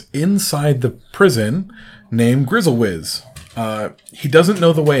that was inside the prison named Grizzlewiz. He doesn't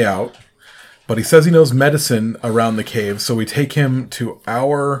know the way out, but he says he knows medicine around the cave, so we take him to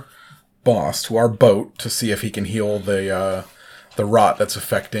our boss, to our boat, to see if he can heal the rot that's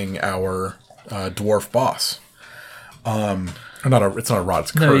affecting our dwarf boss. It's not a rot,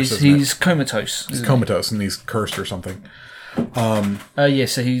 it's cursed. No, he's comatose. He's comatose, and he's cursed or something.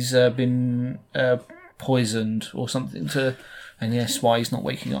 So he's been poisoned or something and yes, why he's not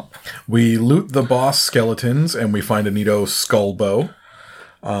waking up. We loot the boss skeletons, and we find a neato skull bow.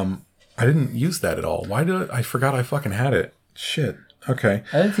 I didn't use that at all. Why did I forgot I fucking had it. Shit. Okay.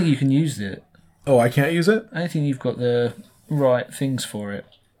 I don't think you can use it. Oh, I can't use it? I don't think you've got the right things for it.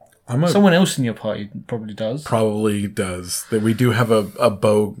 Someone else in your party probably does. Probably does. We do have a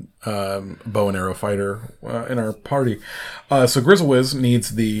bow and arrow fighter in our party. So Grizzlewiz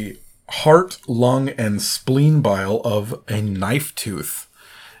needs the heart, lung, and spleen bile of a knife tooth.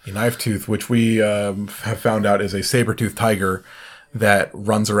 A knife tooth, which we have found out is a saber-toothed tiger that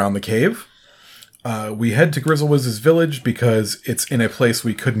runs around the cave. We head to Grizzlewiz's village because it's in a place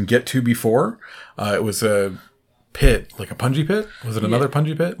we couldn't get to before. It was a pit, like a punji pit. Was it another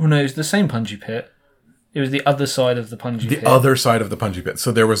punji pit? Well, no, it was the same punji pit. It was the other side of the punji pit. The other side of the punji pit.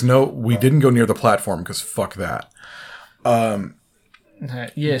 So there was no. We didn't go near the platform because fuck that.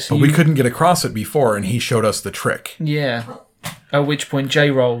 Yes, But we couldn't get across it before, and he showed us the trick. Yeah. At which point Jay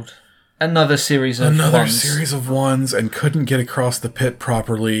rolled another series of ones and couldn't get across the pit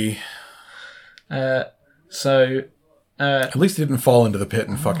properly. So at least he didn't fall into the pit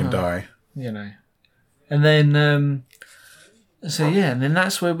and fucking die. You know. And then and then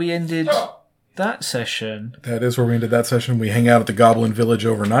that's where we ended that session. That is where we ended that session. We hang out at the Goblin Village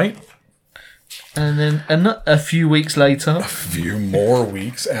overnight. And then a few weeks later, a few more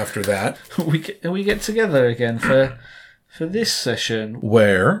weeks after that, we get together again for this session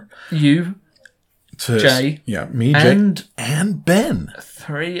where you, Jay, me, Jay, and Ben,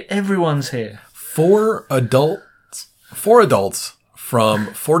 everyone's here. Four adults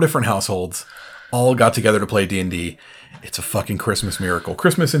from 4 different households all got together to play D&D. It's a fucking Christmas miracle.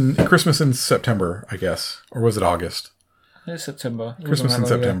 Christmas in September, I guess, or was it August? It's September. Christmas in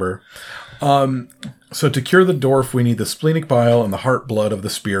September. So to cure the dwarf, we need the splenic bile and the heart blood of the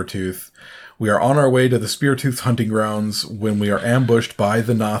Speartooth. We are on our way to the Speartooth's hunting grounds when we are ambushed by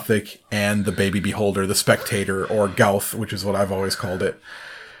the Nothic and the baby beholder, the spectator, or Gauth, which is what I've always called it.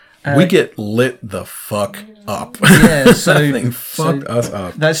 We get lit the fuck up. Yeah, so that thing fucked us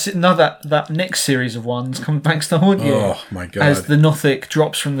up. That's now that next series of ones comes back to haunt you. Oh my god! As the Nothic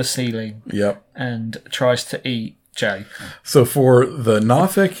drops from the ceiling. Yep. And tries to eat Jay. So for the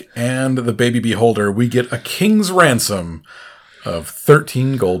Nothic and the baby beholder, we get a king's ransom of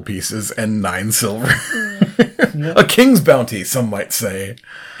 13 gold pieces and 9 silver. A king's bounty, some might say.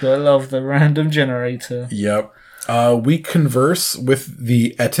 Gotta love the random generator. Yep. We converse with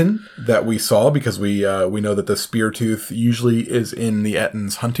the Etten that we saw because we know that the Speartooth usually is in the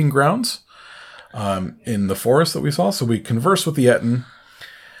Etten's hunting grounds in the forest that we saw. So we converse with the Etten.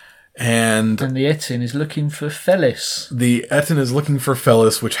 And the Etten is looking for Felis. The Etten is looking for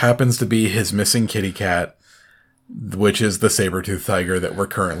Felis, which happens to be his missing kitty cat, which is the saber-tooth tiger that we're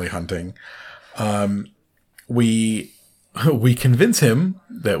currently hunting. We convince him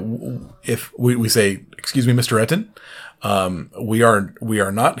that if we say, "Excuse me, Mr. Etten, we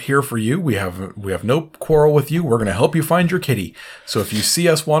are not here for you. We have no quarrel with you. We're going to help you find your kitty. So if you see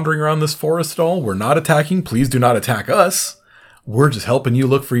us wandering around this forest at all, we're not attacking. Please do not attack us. We're just helping you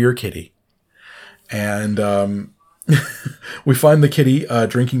look for your kitty." And we find the kitty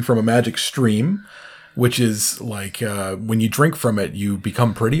drinking from a magic stream, which is like when you drink from it, you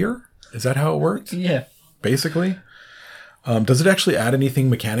become prettier. Is that how it works? Yeah. Basically. Does it actually add anything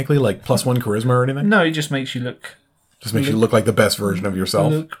mechanically, like +1 charisma or anything? No, it just makes you look... Just makes you look like the best version of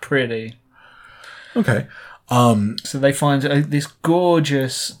yourself? Look pretty. Okay. So they find this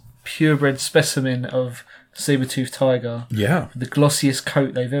gorgeous, purebred specimen of saber-toothed tiger. Yeah. The glossiest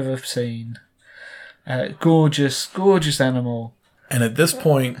coat they've ever seen. Gorgeous, gorgeous animal. And at this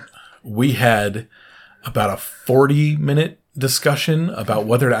point, we had about a 40-minute discussion about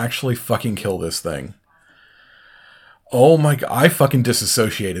whether to actually fucking kill this thing. Oh my god, I fucking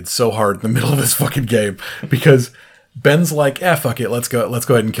disassociated so hard in the middle of this fucking game because Ben's like, fuck it, let's go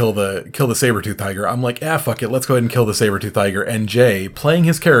ahead and kill the saber-tooth tiger. I'm like, fuck it, let's go ahead and kill the saber-tooth tiger. And Jay, playing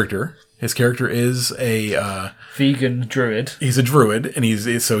his character is a vegan druid. He's a druid,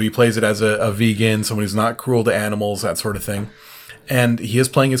 and so he plays it as a vegan, someone who's not cruel to animals, that sort of thing. And he is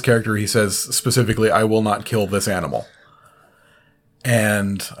playing his character. He says specifically, "I will not kill this animal."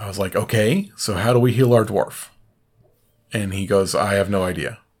 And I was like, okay, so how do we heal our dwarf? And he goes, "I have no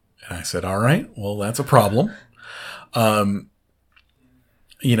idea." And I said, all right, well, that's a problem.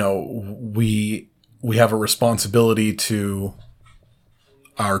 We have a responsibility to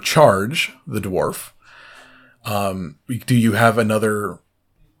our charge, the dwarf. Do you have anything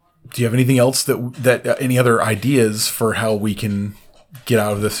else that any other ideas for how we can get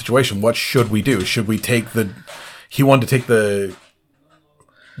out of this situation? What should we do? Should we he wanted to take the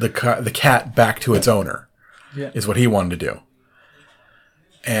cat back to its owner. Yeah. Is what he wanted to do.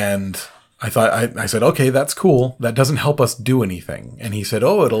 And I said, okay, that's cool. That doesn't help us do anything. And he said,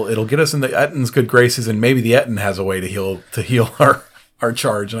 it'll get us in the Etten's good graces, and maybe the Etten has a way to heal our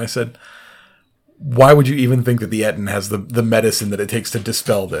charge. And I said, why would you even think that the Etten has the medicine that it takes to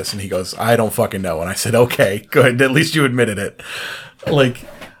dispel this? And he goes, I don't fucking know. And I said, okay, good. At least you admitted it. Like,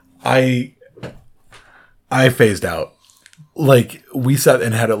 I phased out. Like, we sat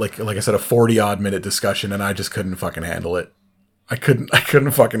and had like I said, a 40-odd minute discussion, and I just couldn't fucking handle it. I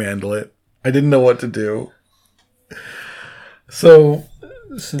couldn't fucking handle it. I didn't know what to do. So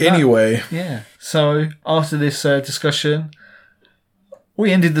anyway. Yeah. So, after this discussion,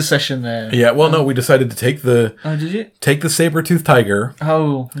 We ended the session there. Yeah, well, no, we decided to take the Oh, did you? saber-toothed tiger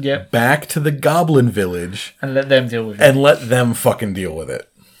Oh, yep. back to the goblin village And let them deal with it. and let them fucking deal with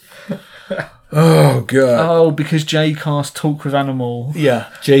it. Oh, God. Oh, because Jay cast Talk with Animal.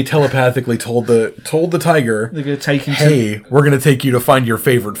 Yeah, Jay telepathically told the tiger, They're going to take him to... hey, we're going to take you to find your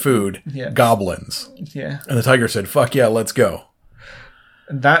favorite food, Yeah. goblins. Yeah. And the tiger said, fuck yeah, let's go.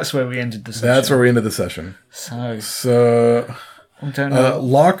 And that's where we ended the session. That's where we ended the session. So, I don't know.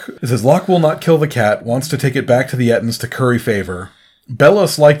 Locke, it says, Locke will not kill the cat, wants to take it back to the Ettins to curry favor.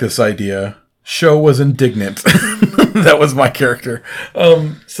 Bellos liked this idea. Show was indignant. That was my character.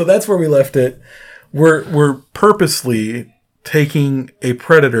 So that's where we left it. We're purposely taking a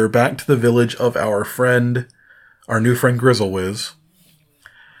predator back to the village of our new friend Grizzlewiz.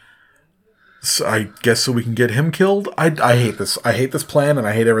 So I guess so we can get him killed. I hate this. I hate this plan, and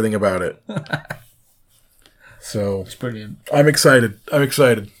I hate everything about it. So It's brilliant. I'm excited.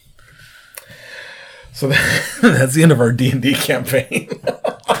 So that's the end of our D&D campaign.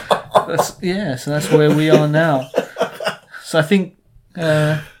 So that's where we are now. So I think,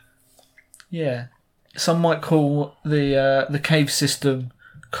 some might call the cave system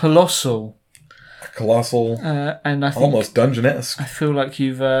colossal. Colossal. And I think Almost dungeon-esque. I feel like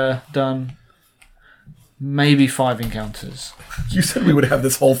you've done maybe 5 encounters. You said we would have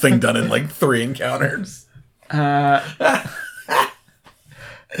this whole thing done in like 3 encounters.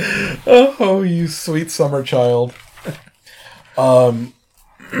 Oh, you sweet summer child.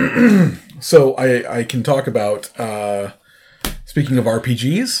 So I can talk about, speaking of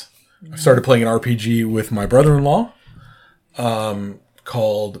RPGs, I started playing an RPG with my brother-in-law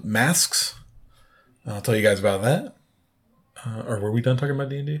called Masks. I'll tell you guys about that. Or were we done talking about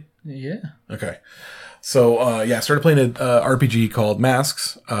D&D? Yeah. Okay. So, I started playing an RPG called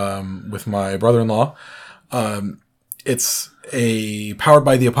Masks with my brother-in-law. It's a Powered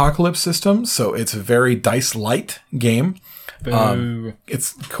by the Apocalypse system, so it's a very dice-light game.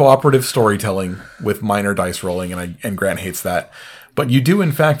 It's cooperative storytelling with minor dice rolling, and Grant hates that. But you do,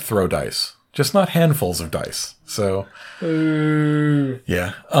 in fact, throw dice. Just not handfuls of dice. So,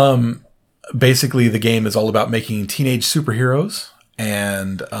 yeah. Basically, the game is all about making teenage superheroes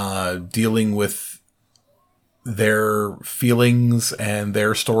and dealing with their feelings and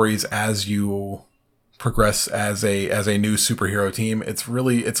their stories as you progress as a new superhero team. It's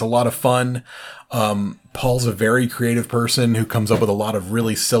a lot of fun. Paul's a very creative person who comes up with a lot of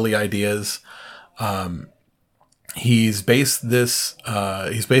really silly ideas. He's based this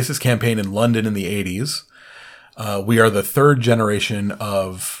campaign in London in the 80s. We are the 3rd generation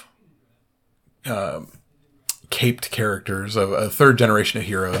of caped characters, of a 3rd generation of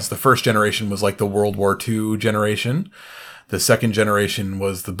heroes. The first generation was like the World War II generation. The 2nd generation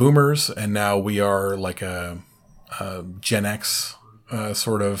was the boomers, and now we are like a Gen X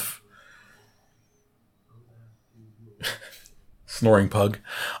sort of snoring pug.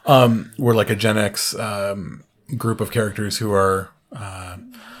 We're like a Gen X group of characters who are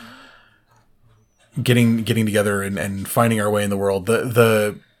getting together and finding our way in the world.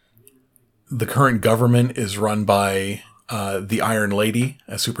 The current government is run by the Iron Lady,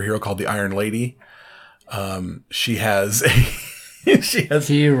 a superhero called the Iron Lady. She has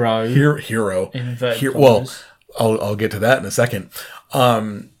hero. Well, I'll get to that in a second.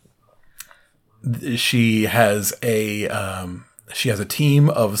 She has a team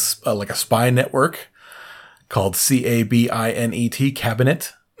of like a spy network called CABINET,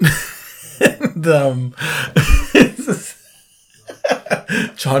 Cabinet. And,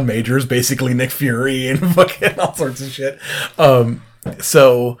 John Majors, basically Nick Fury, and fucking all sorts of shit.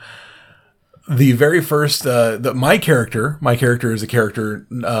 So the very first, my character is a character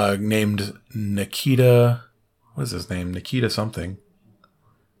named Nikita. What is his name? Nikita something.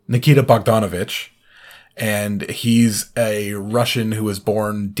 Nikita Bogdanovich, and he's a Russian who was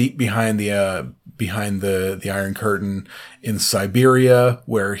born deep behind the Iron Curtain in Siberia,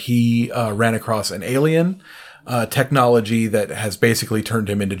 where he ran across an alien technology that has basically turned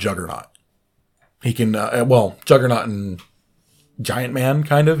him into Juggernaut. He can, Juggernaut and Giant Man,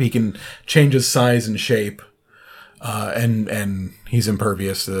 kind of. He can change his size and shape, and he's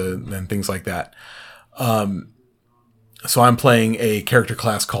impervious and things like that. So I'm playing a character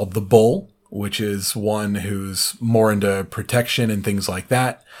class called the Bull, which is one who's more into protection and things like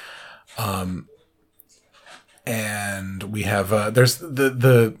that. And we have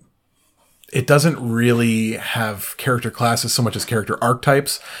it doesn't really have character classes so much as character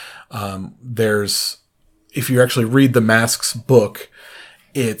archetypes. If you actually read the Masks book,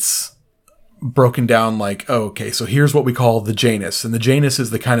 it's broken down like, oh, okay, so here's what we call the Janus. And the Janus is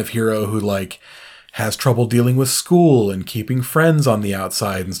the kind of hero who like has trouble dealing with school and keeping friends on the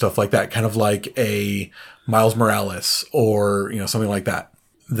outside and stuff like that. Kind of like a Miles Morales or, something like that.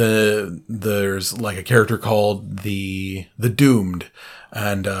 There's like a character called the Doomed,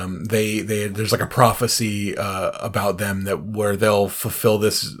 and there's like a prophecy about them where they'll fulfill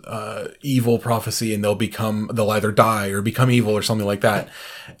this evil prophecy and they'll either die or become evil or something like that.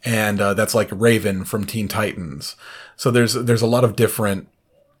 And that's like Raven from Teen Titans. So there's a lot of different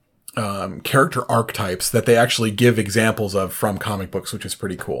character archetypes that they actually give examples of from comic books, which is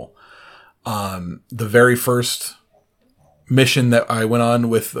pretty cool. The very first mission that I went on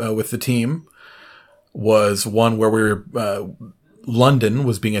with the team was one where London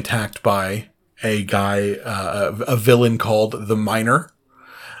was being attacked by a guy, a villain called the Miner.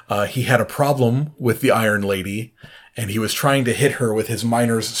 He had a problem with the Iron Lady, and he was trying to hit her with his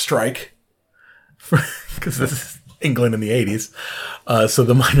Miner's Strike, because this is England in the 80s. So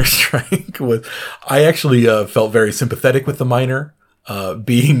the Miner's Strike was... I actually felt very sympathetic with the Miner.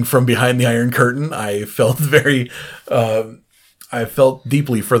 Being from behind the Iron Curtain, I felt I felt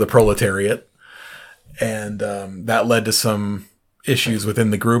deeply for the proletariat. And that led to some issues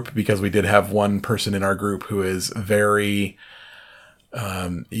within the group, because we did have one person in our group who is very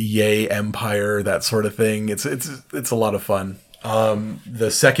yay Empire, that sort of thing. It's a lot of fun.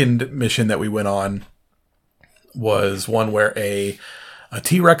 The second mission that we went on was one where a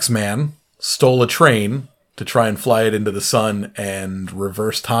T-Rex man stole a train to try and fly it into the sun and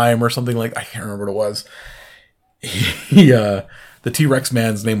reverse time or something like that. I can't remember what it was. The T-Rex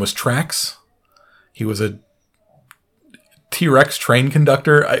man's name was Trax. He was a T-Rex train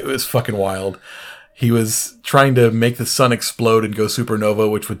conductor. It was fucking wild. He was trying to make the sun explode and go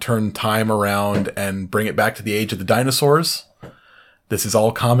supernova, which would turn time around and bring it back to the age of the dinosaurs. This is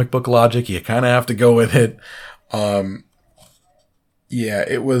all comic book logic. You kind of have to go with it. Yeah,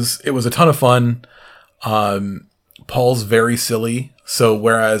 it was a ton of fun. Paul's very silly. So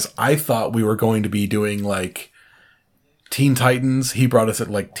whereas I thought we were going to be doing like Teen Titans, he brought us at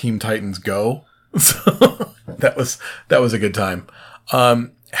like Teen Titans Go. So that was a good time.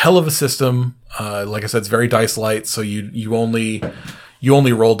 Hell of a system. Like I said, it's very dice light. So you only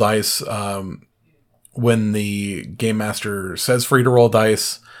roll dice, when the game master says for you to roll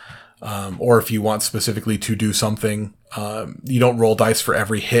dice, or if you want specifically to do something. You don't roll dice for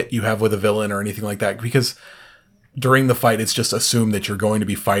every hit you have with a villain or anything like that, because during the fight, it's just assumed that you're going to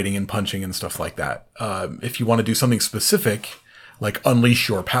be fighting and punching and stuff like that. If you want to do something specific, like unleash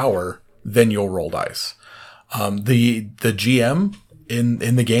your power, then you'll roll dice. The GM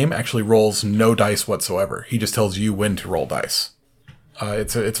in the game actually rolls no dice whatsoever. He just tells you when to roll dice.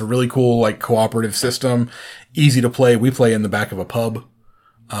 It's a really cool, like, cooperative system, easy to play. We play in the back of a pub,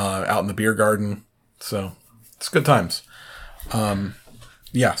 out in the beer garden. So it's good times.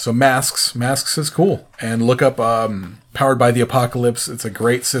 Yeah, so Masks is cool. And look up Powered by the Apocalypse. It's a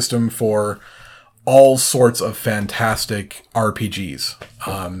great system for all sorts of fantastic RPGs.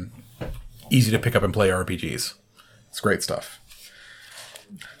 Easy to pick up and play RPGs. It's great stuff.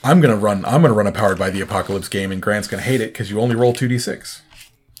 I'm gonna run a Powered by the Apocalypse game, and Grant's gonna hate it because you only roll 2d6.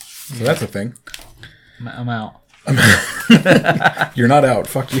 So that's a thing. I'm out. You're not out.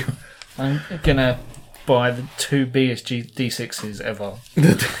 Fuck you. I'm gonna buy the 2 BSG D6s ever.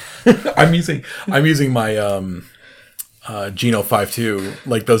 I'm using my Geno 5.2,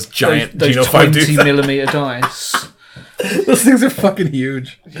 like those giant those Geno 20mm dice. Those things are fucking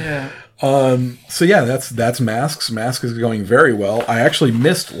huge. Yeah. So yeah, that's Masks. Mask is going very well. I actually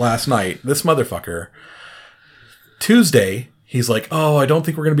missed last night. This motherfucker. Tuesday, he's like, "Oh, I don't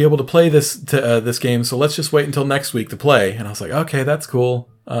think we're going to be able to play this game, so let's just wait until next week to play." And I was like, "Okay, that's cool.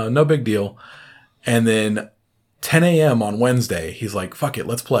 No big deal." And then 10 a.m. on Wednesday, he's like, "Fuck it,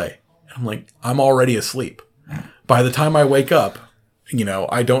 let's play." And I'm like, "I'm already asleep." By the time I wake up,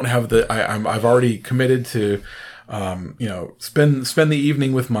 I don't have I've already committed to spend the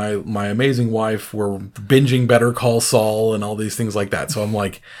evening with my amazing wife. We're binging Better Call Saul and all these things like that. So I'm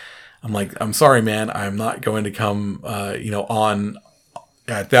like, I'm sorry, man. I'm not going to come, on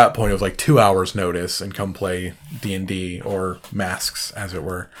at that point. It was like 2 hours notice and come play D&D or Masks, as it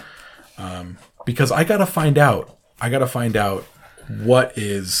were. Because I got to find out what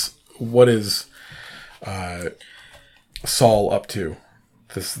is Saul up to,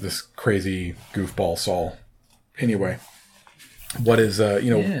 this crazy goofball Saul. Anyway, what is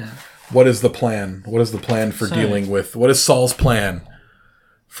what is the plan? What is the plan for dealing with? What is Saul's plan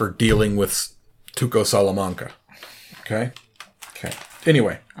for dealing with Tuco Salamanca? Okay.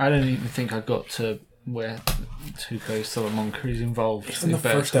 Anyway, I don't even think I got to where Tuco Salamanca is involved. He's in the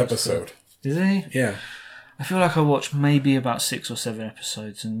first episode. Is he? Yeah. I feel like I watched maybe about 6 or 7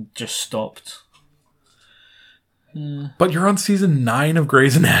 episodes and just stopped. But you're on season 9 of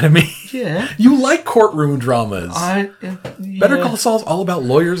Grey's Anatomy. Yeah. You like courtroom dramas. Yeah. Better Call Saul's all about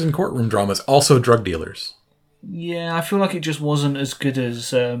lawyers and courtroom dramas, also drug dealers. Yeah, I feel like it just wasn't as good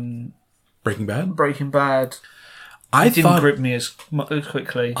as Breaking Bad? Breaking Bad. It didn't grip me as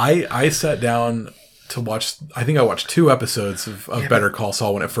quickly. I sat down to watch, I think I watched 2 episodes of Better Call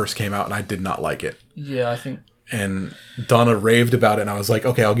Saul when it first came out, and I did not like it. Yeah, I think... And Donna raved about it, and I was like,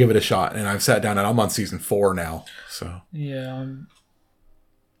 okay, I'll give it a shot. And I've sat down, and I'm on season 4 now. So yeah,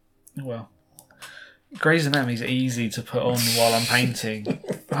 well, Grey's Anatomy's easy to put on while I'm painting.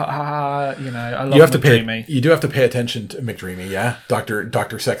 I love McDreamy. You do have to pay attention to McDreamy, yeah?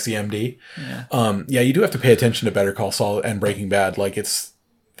 Dr. Sexy MD. Yeah. You do have to pay attention to Better Call Saul and Breaking Bad. Like, it's...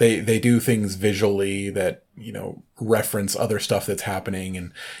 They do things visually that, reference other stuff that's happening,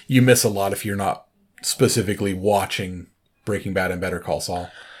 and you miss a lot if you're not specifically watching Breaking Bad and Better Call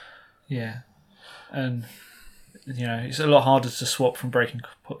Saul. Yeah, and it's a lot harder to swap from Breaking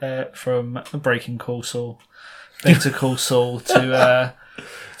Call Saul, Better Call Saul to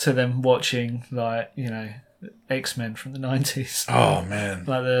them watching X-Men from the 90s. Oh man,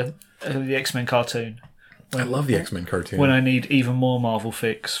 like the X-Men cartoon. I love the X-Men cartoon. When I need even more Marvel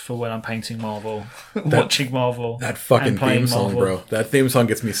fix for when I'm painting Marvel, watching Marvel, that fucking theme song, Marvel. Bro. That theme song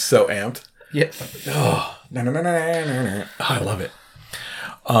gets me so amped. Yep. Oh, I love it.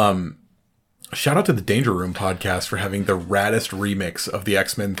 Shout out to the Danger Room podcast for having the raddest remix of the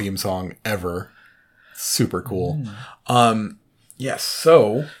X-Men theme song ever. Super cool. Yes.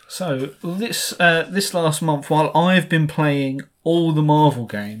 So this last month, while I've been playing all the Marvel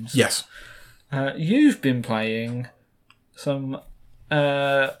games, yes, you've been playing some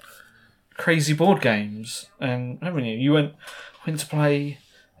crazy board games, and haven't you? You went to play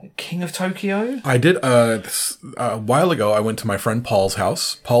King of Tokyo? I did. A while ago, I went to my friend Paul's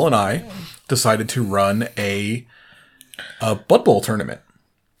house. Paul and I decided to run a Blood Bowl tournament.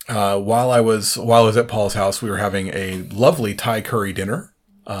 While I was at Paul's house, we were having a lovely Thai curry dinner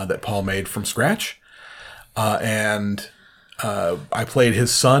that Paul made from scratch, and I played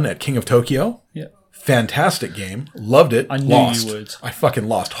his son at King of Tokyo. Yeah. Fantastic game. Loved it. I knew you would. I fucking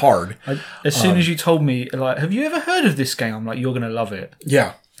lost hard. As soon as you told me, have you ever heard of this game? I'm like, you're going to love it.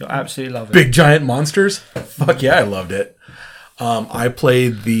 Yeah. You'll absolutely love it. Big giant monsters? Fuck yeah, I loved it. I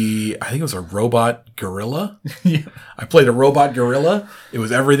played I think it was a robot gorilla. Yeah. I played a robot gorilla. It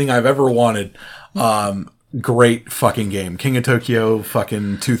was everything I've ever wanted. Great fucking game. King of Tokyo,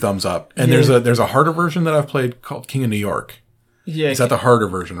 fucking 2 thumbs up. And there's a harder version that I've played called King of New York. Yeah. Is that the harder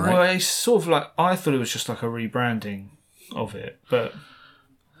version, right? Well, it's sort of I thought it was just like a rebranding of it, but...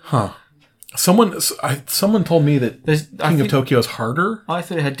 Huh. Someone told me that King of Tokyo is harder. I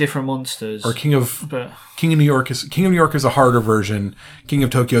thought it had different monsters. Or King of New York is a harder version. King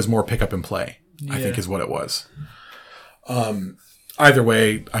of Tokyo is more pick up and play. Yeah. I think is what it was. Either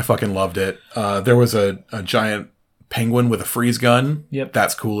way, I fucking loved it. There was a giant penguin with a freeze gun. Yep.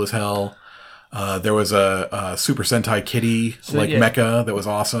 That's cool as hell. There was a Super Sentai kitty mecha that was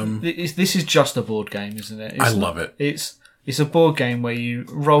awesome. This is just a board game, isn't it? I love it. It's a board game where you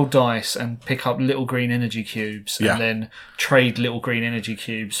roll dice and pick up little green energy cubes and then trade little green energy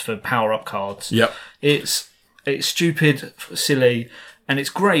cubes for power-up cards. Yep. It's stupid, silly, and it's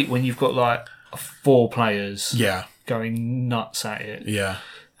great when you've got 4 players going nuts at it. Yeah.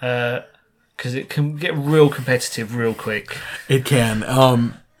 Because it can get real competitive real quick. It can.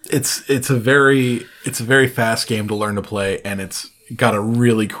 It's a very fast game to learn to play, and it's got a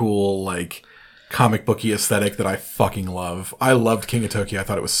really cool comic booky aesthetic that I fucking love. I loved King of Tokyo. I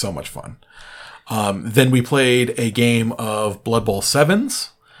thought it was so much fun. Then we played a game of Blood Bowl 7s.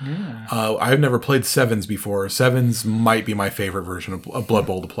 Yeah. I've never played 7s before. 7s might be my favorite version of Blood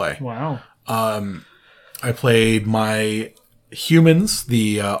Bowl to play. Wow. I played my humans,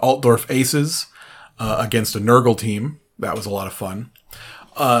 the Altdorf Aces, against a Nurgle team. That was a lot of fun.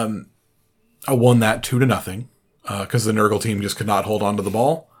 I won that 2-0 because the Nurgle team just could not hold on to the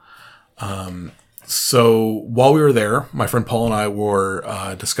ball. So while we were there, my friend Paul and I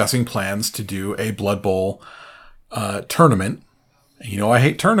were discussing plans to do a Blood Bowl tournament. I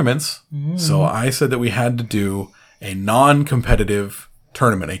hate tournaments, so I said that we had to do a non-competitive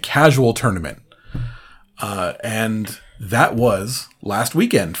tournament, a casual tournament. And that was last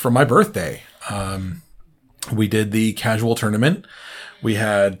weekend for my birthday. We did the casual tournament. We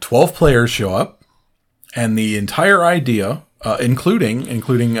had 12 players show up, and the entire idea, including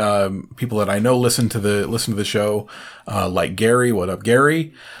people that I know listen to the show, like Gary. What up,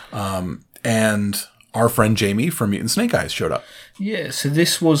 Gary? And our friend Jamie from Mutant Snake Eyes showed up. Yeah, so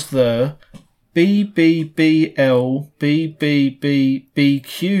this was the BBBL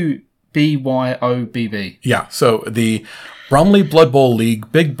BBBBQ BYOBB. Yeah, so the Bromley Blood Bowl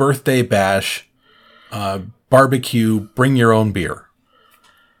League Big Birthday Bash barbecue, bring your own beer.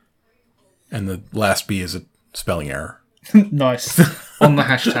 And the last B is a spelling error. Nice. On the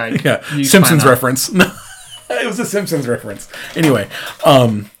hashtag. Yeah, Simpsons reference. It was a Simpsons reference. Anyway,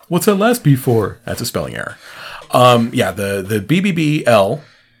 what's that last B for? That's a spelling error. Yeah, the BBBL,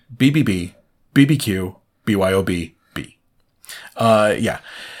 BBB, BBQ, BYOB, B. Yeah.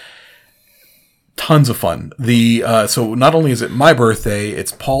 Tons of fun. So not only is it my birthday,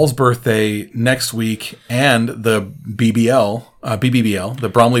 it's Paul's birthday next week, and the BBBL, the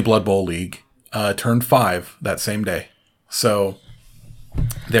Bromley Blood Bowl League, turned 5 that same day. So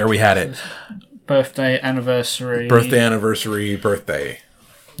there we had it. Birthday, anniversary. Birthday.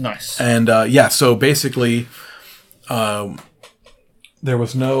 Nice. And so basically, there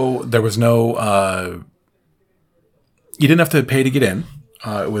was no. You didn't have to pay to get in.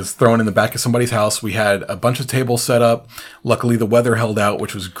 It was thrown in the back of somebody's house. We had a bunch of tables set up. Luckily, the weather held out,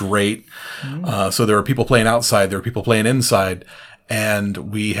 which was great. So there were people playing outside. There were people playing inside. And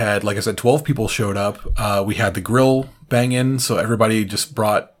we had, like I said, 12 people showed up. We had the grill banging. So everybody just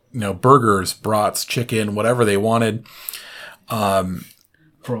brought, burgers, brats, chicken, whatever they wanted. Brats.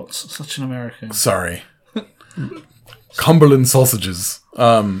 Such an American. Sorry. Cumberland sausages.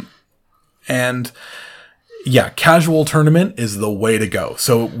 And... yeah, casual tournament is the way to go.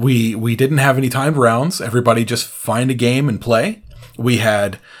 So we didn't have any timed rounds. Everybody just find a game and play. We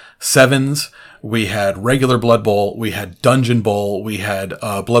had sevens. We had regular Blood Bowl. We had Dungeon Bowl. We had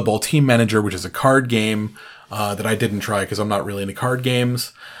Blood Bowl Team Manager, which is a card game that I didn't try because I'm not really into card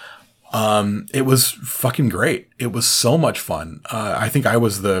games. It was fucking great. It was so much fun. I think I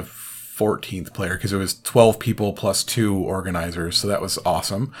was the 14th player because it was 12 people plus 2 organizers. So that was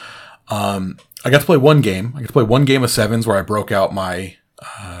awesome. I got to play one game. I got to play one game of sevens where I broke out my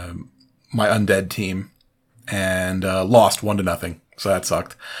my undead team and lost 1-0. So that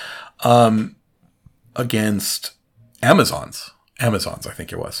sucked. Against Amazons, I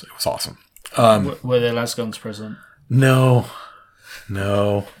think it was. It was awesome. Were there las guns present? No.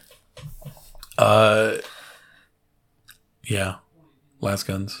 Yeah, las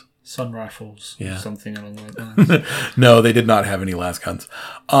guns. Sun rifles. Yeah. Something along those lines. No, they did not have any las guns.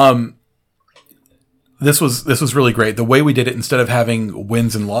 This was really great. The way we did it, instead of having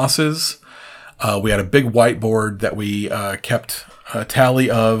wins and losses, we had a big whiteboard that we kept a tally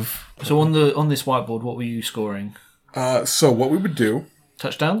of. So on this whiteboard, what were you scoring? So what we would do,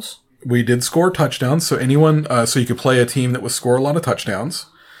 touchdowns? We did score touchdowns. So anyone, so you could play a team that would score a lot of touchdowns.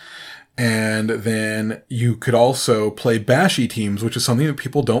 And then you could also play bashy teams, which is something that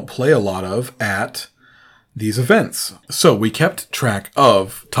people don't play a lot of at these events. So we kept track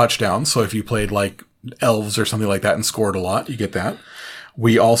of touchdowns. So if you played like elves or something like that and scored a lot, you get that.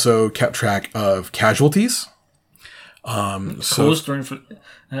 We also kept track of casualties. Caused or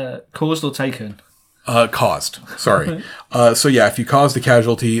taken? Caused. Sorry. So yeah, if you caused a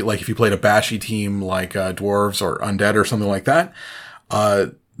casualty, like if you played a bashy team like dwarves or undead or something like that,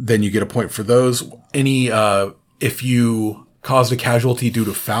 then you get a point for those. If you caused a casualty due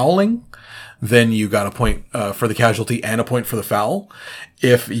to fouling, then you got a point for the casualty and a point for the foul.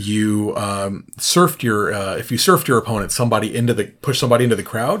 If you surfed your opponent, pushed somebody into the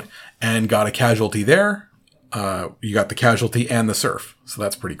crowd and got a casualty there, you got the casualty and the surf. So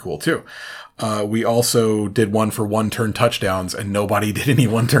that's pretty cool too. We also did one for 1-turn touchdowns, and nobody did any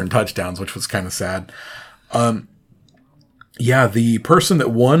 1-turn touchdowns, which was kind of sad. Yeah, the person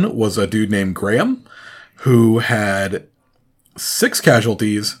that won was a dude named Graham, who had 6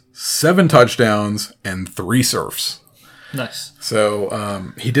 casualties, 7 touchdowns, and 3 surfs. Nice.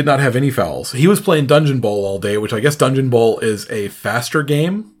 So he did not have any fouls. He was playing Dungeon Bowl all day, which I guess Dungeon Bowl is a faster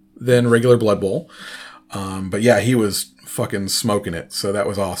game than regular Blood Bowl. But yeah, he was fucking smoking it. So that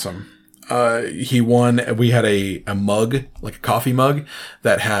was awesome. He won. We had a mug, like a coffee mug,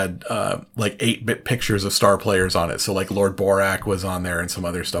 that had like 8-bit pictures of star players on it. So like Lord Borak was on there and some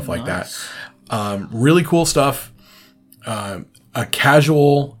other stuff like that. Really cool stuff. A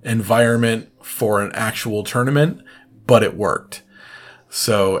casual environment for an actual tournament, but it worked.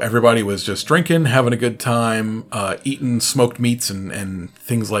 So everybody was just drinking, having a good time, eating smoked meats and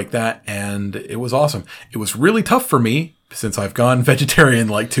things like that. And it was awesome. It was really tough for me since I've gone vegetarian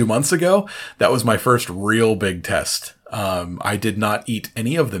like 2 months ago. That was my first real big test. I did not eat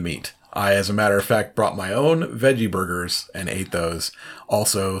any of the meat. I, as a matter of fact, brought my own veggie burgers and ate those.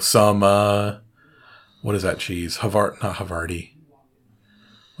 Also some, what is that cheese? Not Havarti.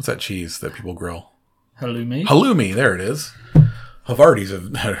 What's that cheese that people grill? Halloumi. Halloumi, there it is.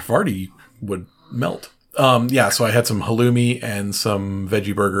 Havarti would melt. Yeah, so I had some halloumi and some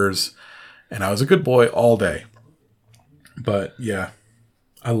veggie burgers. And I was a good boy all day. But yeah,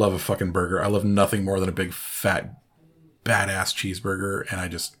 I love a fucking burger. I love nothing more than a big, fat, badass cheeseburger. And I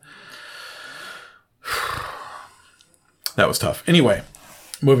just... that was tough. Anyway,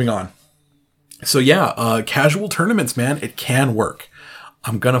 moving on. So yeah, casual tournaments, man, it can work.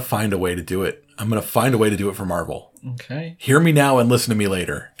 I'm going to find a way to do it. I'm going to find a way to do it for Marvel. Okay. Hear me now and listen to me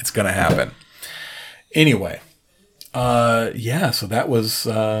later. It's going to happen. Anyway, yeah, so that was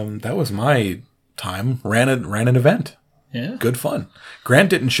my time. Ran an event. Yeah. Good fun.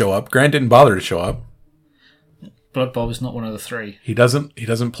 Grant didn't show up. Grant didn't bother to show up. Blood Bowl is not one of the three. He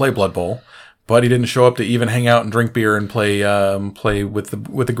doesn't play Blood Bowl, but he didn't show up to even hang out and drink beer and play with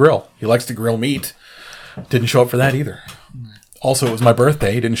the grill. He likes to grill meat. Didn't show up for that either. Also, it was my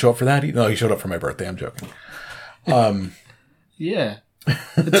birthday. He didn't show up for that either. No, he showed up for my birthday. I'm joking. Yeah.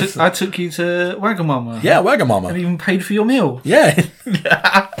 I took you to Wagamama. Yeah, Wagamama. And even paid for your meal. Yeah.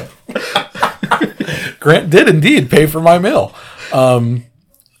 Grant did indeed pay for my meal.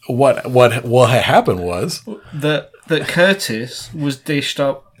 What happened was that Curtis was dished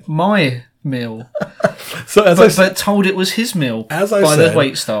up my meal. So but told it was his meal by the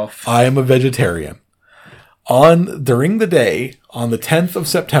waitstaff. I am a vegetarian. During the day, on the 10th of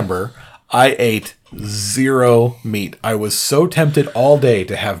September, I ate 0 meat. I was so tempted all day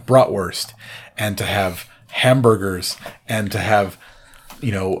to have bratwurst and to have hamburgers and to have,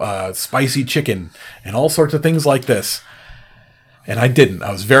 spicy chicken and all sorts of things like this. And I didn't.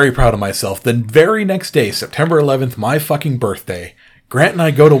 I was very proud of myself. The very next day, September 11th, my fucking birthday, Grant and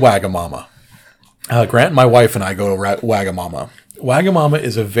I go to Wagamama. Grant and my wife and I go to Wagamama. Wagamama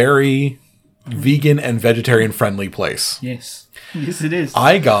is a very vegan and vegetarian friendly place. Yes. Yes, it is.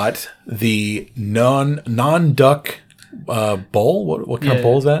 I got the non-duck bowl. What kind of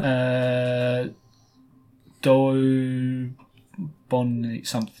bowl is that? Do bon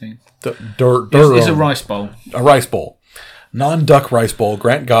something. It's a rice bowl. A rice bowl. Non-duck rice bowl.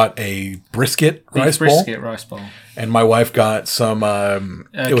 Grant got a brisket rice bowl. And my wife got some.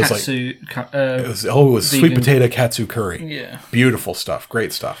 It was sweet potato katsu curry. Yeah. Beautiful stuff.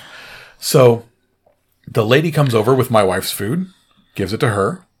 Great stuff. So the lady comes over with my wife's food, gives it to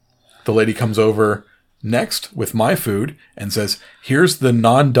her. The lady comes over next with my food and says, "Here's the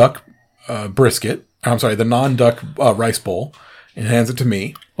non-duck brisket. I'm sorry, the non-duck rice bowl," and hands it to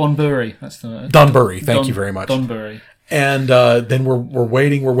me. Donburi. That's the Donburi. Thank you very much. Donburi. And then we're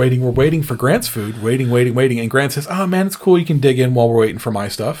waiting for Grant's food, waiting. And Grant says, "Oh man, it's cool. You can dig in while we're waiting for my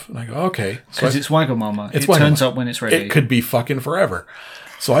stuff." And I go, "Okay." Because it's Wagamama. It turns up when it's ready. It could be fucking forever.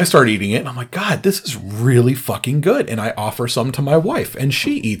 So I start eating it, and I'm like, "God, this is really fucking good." And I offer some to my wife, and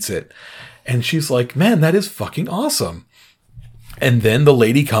she eats it. And she's like, "Man, that is fucking awesome." And then the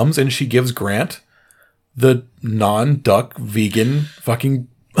lady comes, and she gives Grant the non-duck vegan fucking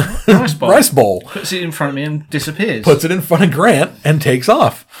rice bowl. Puts it in front of me and disappears. Puts it in front of Grant and takes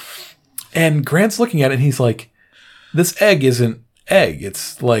off. And Grant's looking at it, and he's like, "This egg isn't egg.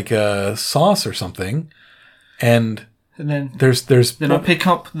 It's like a sauce or something." And then there's I pick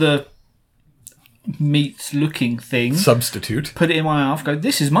up the meat-looking thing, substitute, put it in my mouth, go,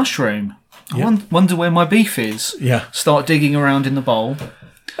 "This is mushroom. I wonder where my beef is." Yeah. Start digging around in the bowl.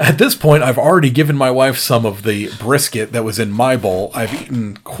 At this point, I've already given my wife some of the brisket that was in my bowl. I've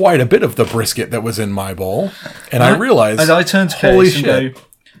eaten quite a bit of the brisket that was in my bowl, and I realized, as I turned to holy Curtis shit, and go,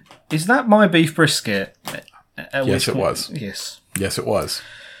 "Is that my beef brisket?" Yes, it was. Yes, it was.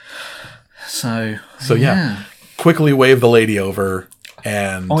 So yeah. Quickly wave the lady over,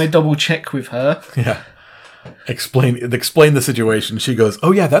 and I double check with her. Yeah. Explain the situation. She goes,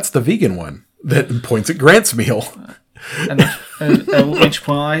 "Oh yeah, that's the vegan one." That points at Grant's meal. And at which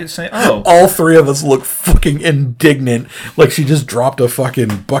point I say, "Oh." All three of us look fucking indignant, like she just dropped a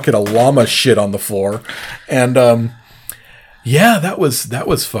fucking bucket of llama shit on the floor. And yeah, that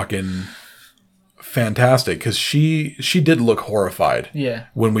was fucking fantastic, because she did look horrified. Yeah.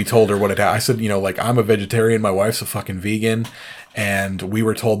 When we told her what it had. I said, I'm a vegetarian, my wife's a fucking vegan, and we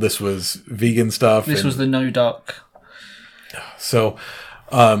were told this was vegan stuff. This was the no duck. So,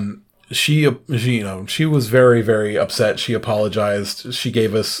 she was very, very upset. She apologized. She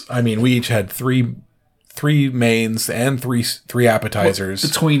gave us, we each had three mains and three appetizers.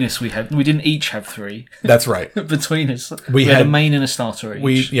 Between us, we didn't each have 3. That's right. Between us, we had a main and a starter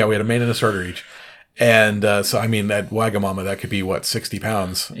each. We had a main and a starter each. And so, at Wagamama, that could be, 60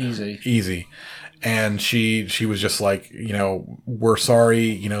 pounds? Easy. And she was just like, "We're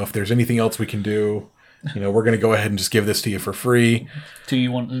sorry, if there's anything else we can do, we're going to go ahead and just give this to you for free. Do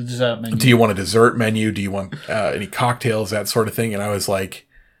you want a dessert menu? Do you want a dessert menu? Do you want any cocktails, that sort of thing?" And I was like,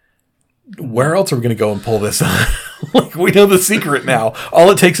 where else are we going to go and pull this on? Like, we know the secret now.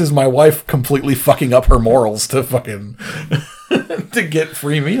 All it takes is my wife completely fucking up her morals to fucking to get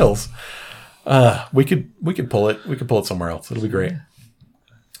free meals. We could pull it. We could pull it somewhere else. It'll be great.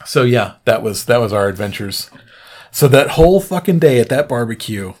 So yeah, that was our adventures. So that whole fucking day at that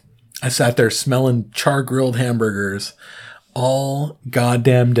barbecue, I sat there smelling char-grilled hamburgers all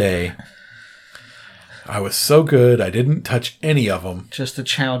goddamn day. I was so good, I didn't touch any of them. Just to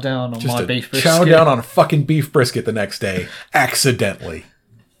chow down on my beef brisket. Chow down on a fucking beef brisket the next day. Accidentally.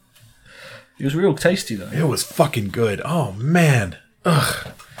 It was real tasty, though. It was fucking good. Oh, man. Ugh.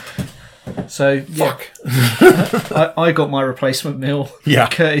 So, yeah. Fuck. I got my replacement meal. Yeah.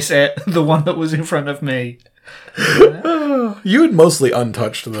 Curtis ate the one that was in front of me. You had mostly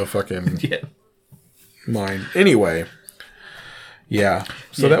untouched the fucking Yeah. mine. Anyway. Yeah.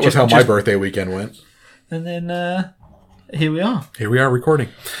 So Yeah, that was how my birthday weekend went. And then, here we are. Here we are recording.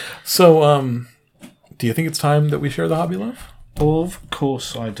 So, do you think it's time that we share the hobby love? Of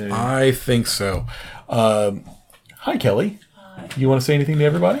course I do. I think so. Hi, Kelly. Hi. You want to say anything to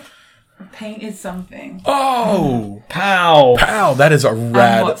everybody? I painted something. Oh! Pow! Pow! That is a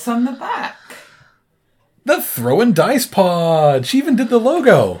rad... And what's on the back? The Throwing Dice Pod! She even did the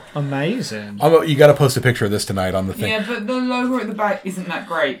logo! Amazing. You gotta post a picture of this tonight on the thing. Yeah, but the logo at the back isn't that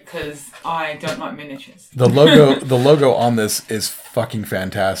great because I don't like miniatures. The logo on this is fucking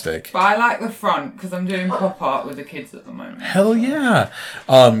fantastic. But I like the front because I'm doing pop art with the kids at the moment. Hell yeah!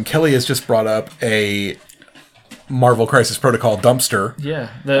 Kelly has just brought up a Marvel Crisis Protocol dumpster.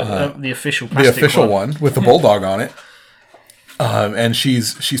 Yeah, the official plastic The official one with the bulldog on it. And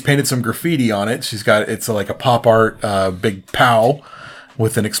she's painted some graffiti on it. It's like a pop art big POW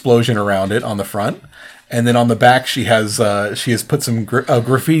with an explosion around it on the front. And then on the back she has put some a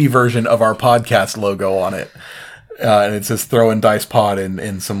graffiti version of our podcast logo on it. And it says Throwing Dice Pod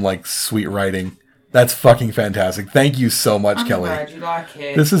in some like sweet writing. That's fucking fantastic. Thank you so much, I'm Kelly. glad you like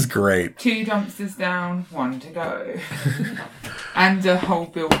it. This is great. 2 dumpsters down, 1 to go. And a whole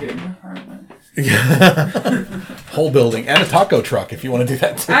building, apparently. Whole building and a taco truck if you want to do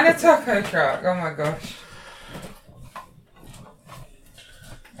that too. And a taco truck, oh my gosh.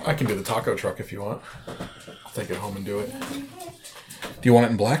 I can do the taco truck if you want. I'll take it home and do it. Do you want it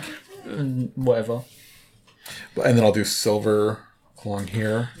in black? Whatever. And then I'll do silver along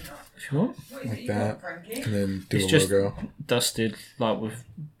here, If you want. like that, and then do It's a just logo. dusted, like with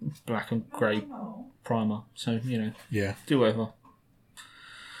black and grey primer. So, Yeah. do whatever.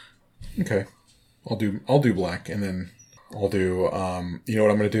 Okay. I'll do black, and then I'll do. You know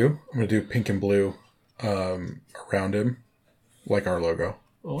what I'm gonna do? I'm gonna do pink and blue around him, like our logo,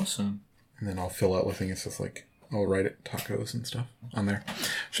 Awesome. and then I'll fill out the thing. It's just like I'll write it tacos and stuff on there.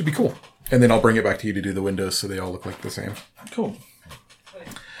 Should be cool. And then I'll bring it back to you to do the windows so they all look like the same. Cool.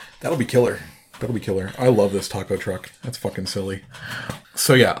 That'll be killer. I love this taco truck. That's fucking silly.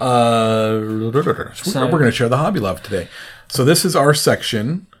 So yeah, we're going to share the hobby love today. So this is our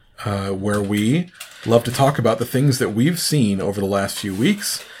section where we love to talk about the things that we've seen over the last few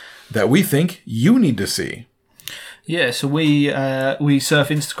weeks that we think you need to see. Yeah, so we surf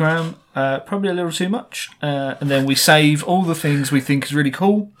Instagram probably a little too much, and then we save all the things we think is really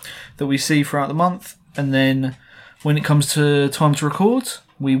cool that we see throughout the month, and then when it comes to time to record,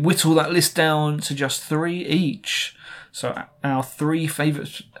 we whittle that list down to just 3 each. So our three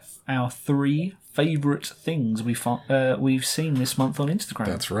favourite things we've seen this month on Instagram.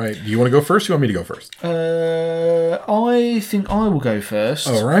 That's right. Do you want to go first? Or you want me to go first? I think I will go first.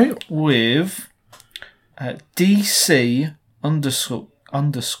 All right. With DC underscore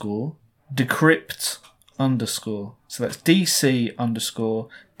decrypt underscore. So that's DC underscore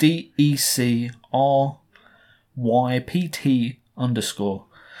DECRYPT underscore.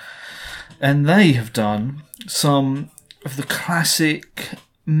 And they have done some of the classic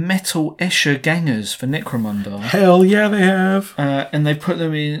metal Escher gangers for Necromunda. Hell yeah, they have. And they put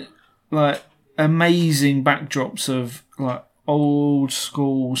them in like amazing backdrops of like old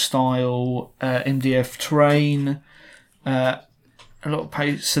school style MDF terrain. A lot of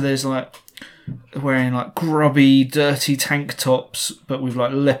paint. So there's like wearing like grubby, dirty tank tops, but with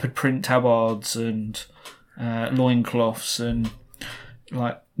like leopard print tabards and loincloths and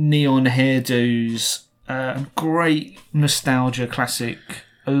like neon hairdos. Great nostalgia classic.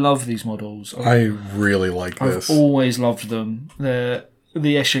 I love these models. I really like this. I've always loved them. The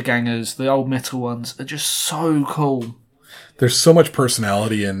Escher gangers, the old metal ones, are just so cool. There's so much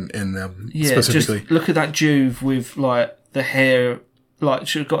personality in them, Yeah, specifically. just look at that Juve with like the hair, like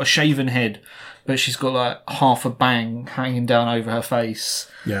she's got a shaven head, but she's got like half a bang hanging down over her face.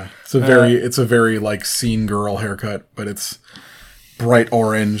 Yeah, it's a very like scene girl haircut, but it's bright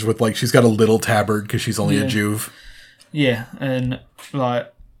orange with like she's got a little tabard because she's only a Juve. Yeah, and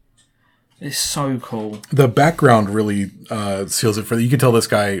like it's so cool. The background really seals it for you. Can tell this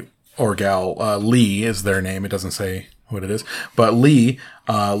guy or gal, Lee is their name. It doesn't say what it is, but Lee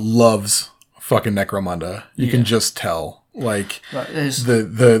loves fucking Necromunda. You can just tell. Like there's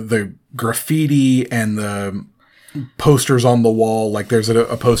the graffiti and the posters on the wall. Like there's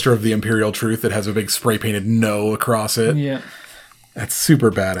a poster of the Imperial Truth that has a big spray painted no across it. Yeah. That's super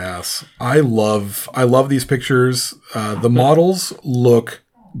badass. I love these pictures. The models look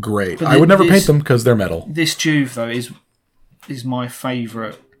great. I would never paint them because they're metal. This Juve though is my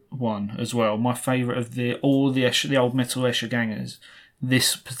favourite one as well. My favourite of the old metal Escher gangers.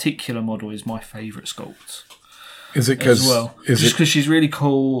 This particular model is my favourite sculpt. Is it because just because she's really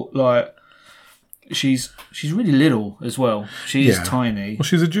cool? Like she's really little as well. She is tiny. Well,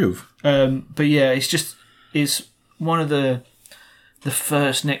 she's a Juve. But yeah, it's one of the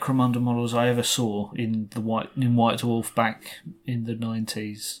first Necromunda models I ever saw in White Dwarf back in the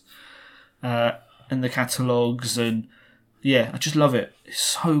 90s, and the catalogues, and yeah, I just love it. It's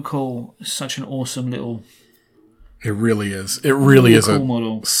so cool. It's such an awesome little. It really is. It really is cool a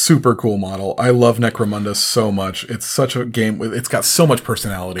model. Super cool model. I love Necromunda so much. It's such a game with. It's got so much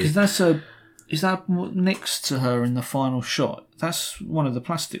personality. Is that next to her in the final shot? That's one of the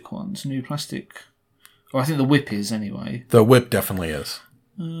plastic ones, new plastic. Well, I think the whip is anyway. The whip definitely is.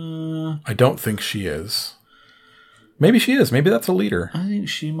 I don't think she is. Maybe she is. Maybe that's a leader. I think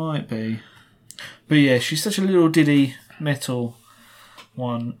she might be. But yeah, she's such a little diddy metal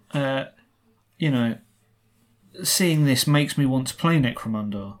one. Seeing this makes me want to play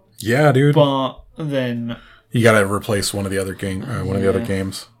Necromunda. Yeah, dude. But then you got to replace one of the other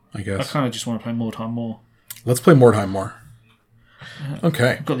games, I guess. I kind of just want to play Mordheim more. Let's play Mordheim more.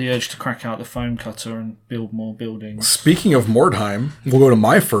 Okay. I've got the urge to crack out the foam cutter and build more buildings. Speaking of Mordheim, we'll go to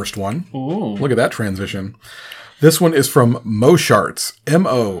my first one. Ooh. Look at that transition. This one is from Moshartz.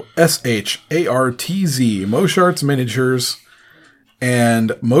 Moshartz. Moshartz Miniatures. And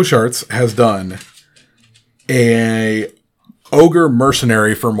Moshartz has done a Ogre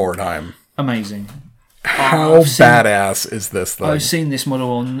Mercenary for Mordheim. Amazing. How badass is this thing? I've seen this model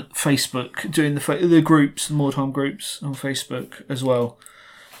on Facebook, doing the groups, the Mordheim groups on Facebook as well.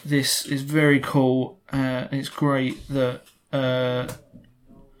 This is very cool. It's great that I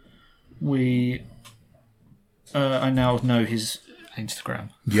now know his Instagram.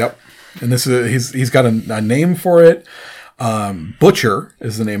 Yep, and this is he's got a name for it. Butcher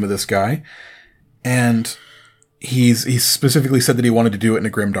is the name of this guy, and He's specifically said that he wanted to do it in a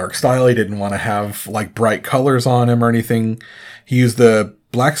grimdark style. He didn't want to have like bright colors on him or anything. He used the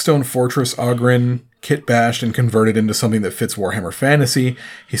Blackstone Fortress Ogryn kit bashed and converted into something that fits Warhammer Fantasy.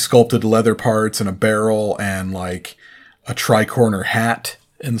 He sculpted leather parts and a barrel and like a tri-corner hat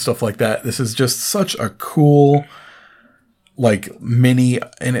and stuff like that. This is just such a cool like mini,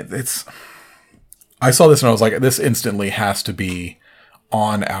 and it's. I saw this and I was like, this instantly has to be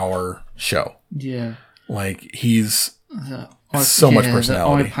on our show. Yeah. Like, he's so much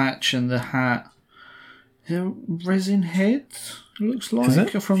personality. The eye patch and the hat. Is it a resin head? It looks like. Is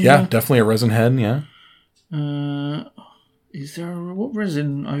it? Definitely a resin head, yeah. Is there... What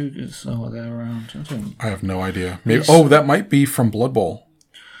resin ogres are there around? I have no idea. Maybe. Oh, that might be from Blood Bowl.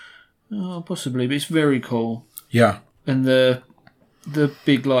 Oh, possibly, but it's very cool. Yeah. And the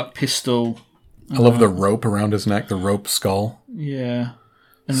big, like, pistol. I love the rope around his neck, the rope skull. Yeah.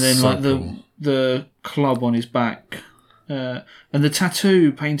 And then, so like, the club on his back. And the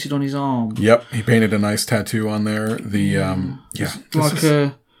tattoo painted on his arm. Yep, he painted a nice tattoo on there.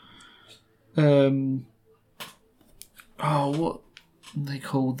 What they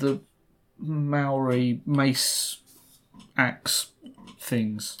call the Maori mace axe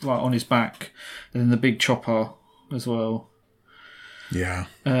things, like on his back, and then the big chopper as well. Yeah.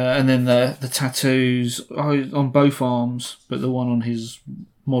 And then the tattoos on both arms, but the one on his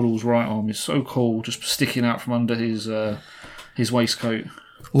model's right arm is so cool, just sticking out from under his waistcoat.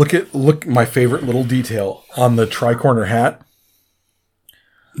 Look my favorite little detail on the tri-corner hat.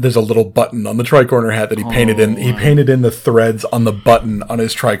 There's a little button on the tri-corner hat that he painted in. He painted in the threads on the button on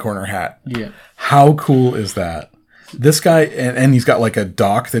his tri-corner hat. Yeah. How cool is that? This guy, and he's got like a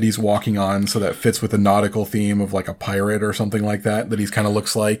dock that he's walking on, so that fits with the nautical theme of like a pirate or something like that he's kind of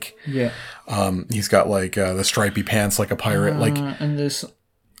looks like. Yeah. He's got like the stripy pants like a pirate. And there's...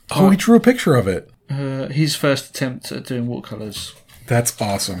 Oh, he drew a picture of it. His first attempt at doing watercolors. That's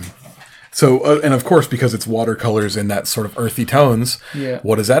awesome. So, and of course, because it's watercolors in that sort of earthy tones,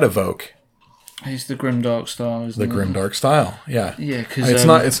 what does that evoke? It's the grimdark style, isn't it? The grimdark style, yeah. Yeah, because...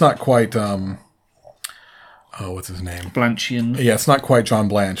 It's not quite... oh, what's his name? Blanchian. Yeah, it's not quite John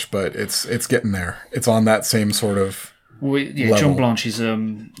Blanche, but it's getting there. It's on that same sort of level. John Blanche is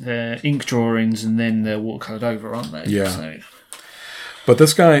they're ink drawings and then they're watercolored over, aren't they? Yeah. So. But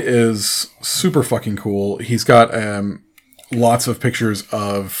this guy is super fucking cool. He's got lots of pictures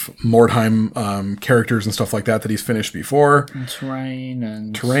of Mordheim characters and stuff like that he's finished before. And terrain,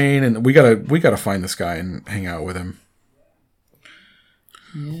 and we gotta find this guy and hang out with him.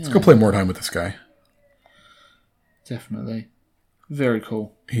 Yeah. Let's go play Mordheim with this guy. Definitely. Very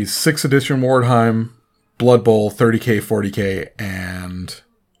cool. He's 6th edition Mordheim, Blood Bowl, 30k, 40k, and...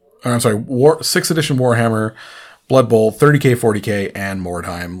 Or, I'm sorry, 6th edition Warhammer, Blood Bowl, 30k, 40k, and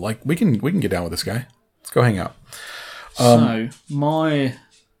Mordheim. Like, we can get down with this guy. Let's go hang out. So, my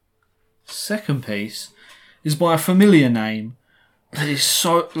second piece is by a familiar name. It is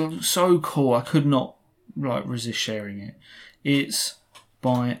so cool. I could not resist sharing it. It's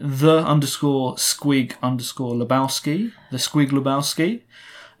by _Squig_Lebowski, the Squig Lebowski,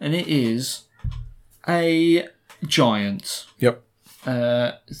 and it is a giant. Yep.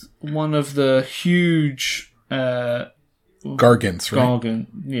 One of the huge Gargants, right? Gargant,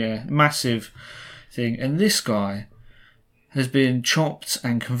 yeah, massive thing. And this guy has been chopped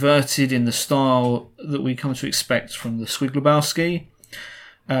and converted in the style that we come to expect from the Squig Lebowski.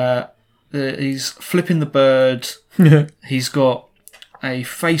 He's flipping the bird. He's got a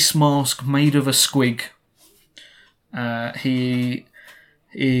face mask made of a squig. He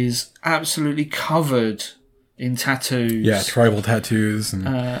is absolutely covered in tattoos. Yeah, tribal tattoos.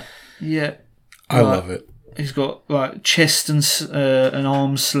 And Yeah. I love it. He's got chest and an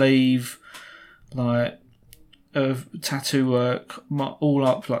arm sleeve, of tattoo work all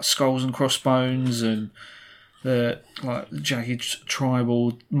up, skulls and crossbones and jagged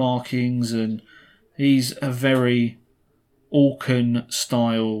tribal markings, and he's a very Orcan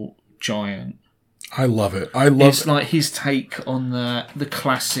style giant. I love it. It's like his take on the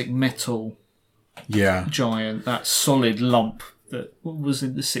classic metal giant, that solid lump that was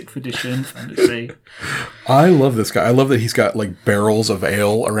in the 6th edition fantasy. I love this guy. I love that he's got barrels of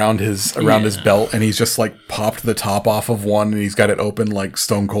ale around his belt, and he's just popped the top off of one, and he's got it open like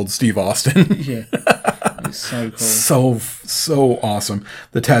Stone Cold Steve Austin. Yeah, it's so cool. So awesome.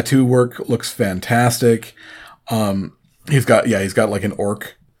 The tattoo work looks fantastic. He's got an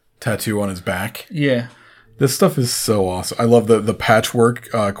orc tattoo on his back. Yeah. This stuff is so awesome. I love the patchwork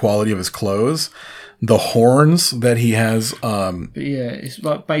quality of his clothes. The horns that he has. But yeah, it's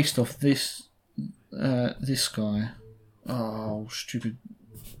based off this guy. Oh, stupid.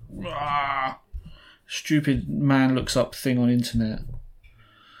 Stupid man looks up thing on internet.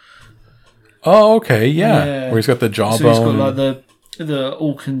 Oh, okay, yeah. Where he's got the jawbone. So he's got the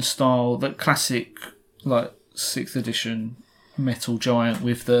Orcan style, that classic 6th edition metal giant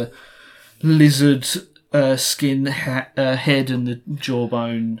with the lizard skin head and the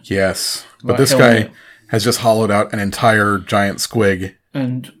jawbone. Yes, but this guy has just hollowed out an entire giant squig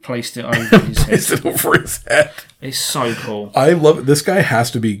and placed it over his head. Placed it over his head. It's so cool. I love it. This guy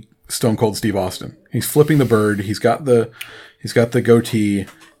has to be Stone Cold Steve Austin. He's flipping the bird. He's got the goatee.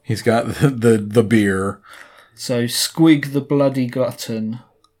 He's got the beer. So Squig the Bloody Glutton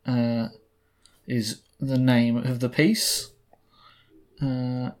is the name of the piece.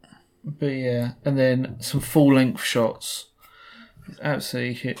 But yeah, and then some full-length shots. It's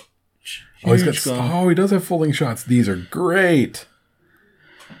absolutely huge. He does have full-length shots. These are great.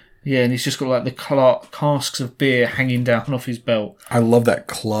 Yeah, and he's just got the casks of beer hanging down off his belt. I love that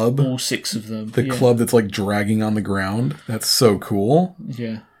club. All 6 of them. The club that's dragging on the ground. That's so cool.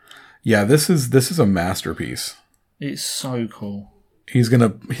 Yeah. Yeah, this is a masterpiece. It's so cool. He's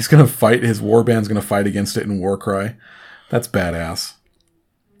gonna fight. His warband's gonna fight against it in Warcry. That's badass.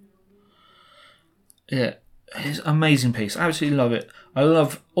 Yeah, it's an amazing piece. I absolutely love it. I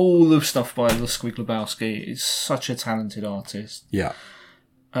love all the stuff by the Squig Lebowski. He's such a talented artist. Yeah.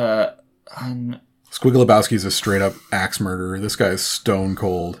 And Squig Lebowski's a straight up axe murderer. This guy is stone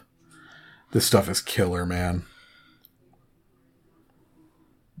cold. This stuff is killer, man.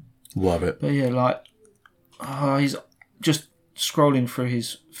 Love it. But yeah, he's just scrolling through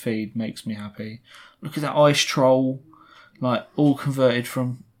his feed makes me happy. Look at that ice troll, all converted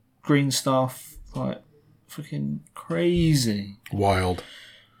from green stuff. Freaking crazy. Wild.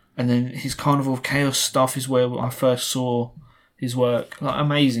 And then his Carnival of Chaos stuff is where I first saw his work.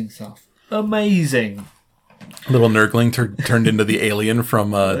 Amazing stuff. Amazing. Little Nurgling turned into the alien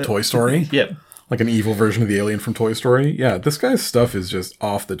from Toy Story. Yep. Like an evil version of the alien from Toy Story. Yeah, this guy's stuff is just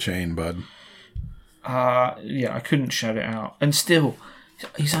off the chain, bud. Yeah, I couldn't shout it out. And still,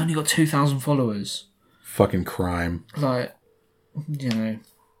 he's only got 2,000 followers. Fucking crime. Not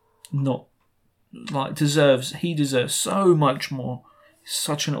he deserves so much more.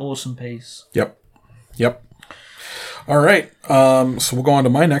 Such an awesome piece. Yep. All right. So we'll go on to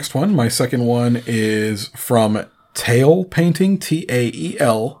my next one. My second one is from Tael Painting,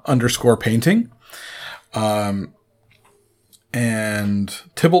 TAEL_painting. And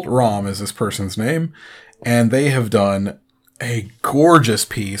Tybalt Rom is this person's name. And they have done a gorgeous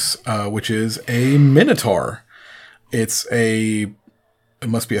piece, which is a Minotaur. It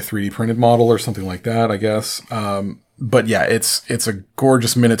must be a 3D printed model or something like that, I guess. But yeah, it's a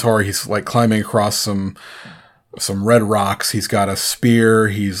gorgeous Minotaur. He's like climbing across some red rocks. He's got a spear.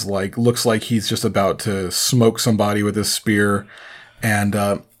 He's like, looks like he's just about to smoke somebody with his spear. And,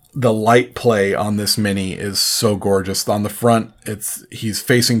 the light play on this mini is so gorgeous. On the front, he's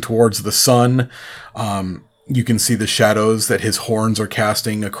facing towards the sun. You can see the shadows that his horns are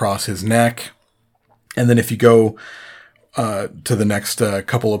casting across his neck. And then if you go, to the next,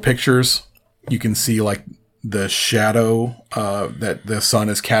 couple of pictures, you can see like the shadow, that the sun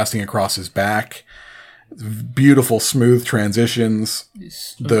is casting across his back. Beautiful, smooth transitions.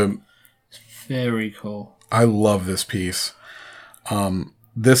 It's very cool. I love this piece.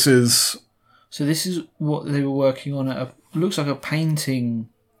 This is what they were working on at looks like a painting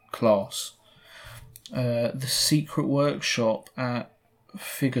class. The Secret Workshop at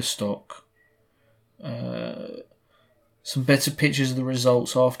Figurestock. Some better pictures of the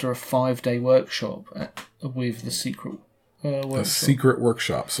results after a 5-day workshop with the Secret Workshop. The Secret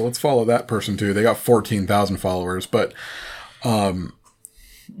Workshop. So let's follow that person too. They got 14,000 followers, but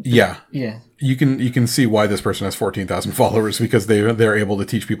yeah. You can see why this person has 14,000 followers because they're able to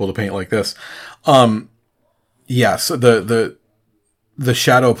teach people to paint like this. Yeah, so the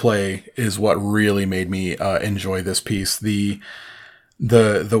shadow play is what really made me enjoy this piece. The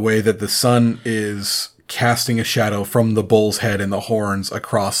way that the sun is casting a shadow from the bull's head and the horns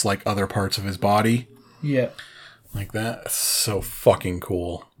across like other parts of his body. Yeah. Like that. It's so fucking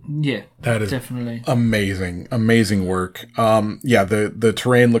cool. Yeah, that is definitely amazing work. Yeah, the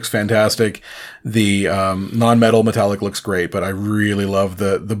terrain looks fantastic. The non-metal metallic looks great, but I really love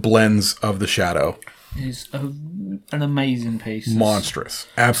the blends of the shadow. It's an amazing piece. Monstrous,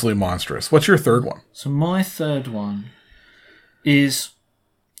 absolutely monstrous. What's your third one? So my third one is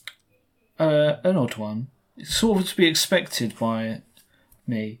an odd one. It's sort of to be expected by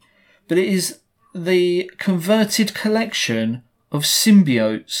me, but it is the converted collection of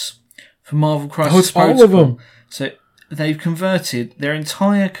symbiotes for Marvel Crisis it's Protocol. all of them. So they've converted their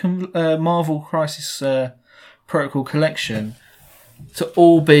entire Marvel Crisis Protocol collection to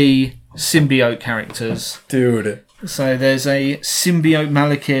all be symbiote characters. Dude. So there's a symbiote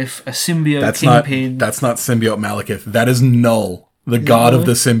Malekith, a symbiote Kingpin. That's not symbiote Malekith. That is Null, the god of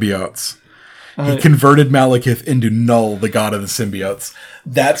the symbiotes. He converted Malekith into Null, the god of the symbiotes.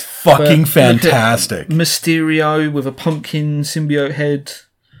 That's fucking fantastic. Mysterio with a pumpkin symbiote head.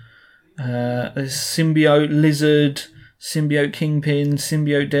 A symbiote Lizard, symbiote Kingpin,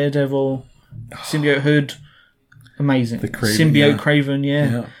 symbiote Daredevil, symbiote Hood. Amazing. Symbiote Kraven,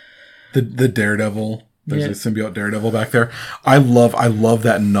 yeah. The Daredevil. There's a symbiote Daredevil back there. I love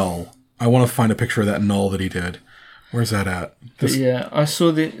that Null. I want to find a picture of that Null that he did. Where's that at? Yeah, I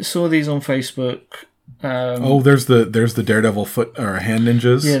saw these on Facebook. There's the Daredevil foot or hand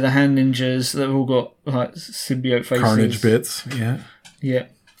ninjas. Yeah, the hand ninjas. They've all got like symbiote faces. Carnage bits. Yeah. Yeah.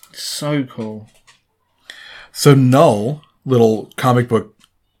 So cool. So Null, little comic book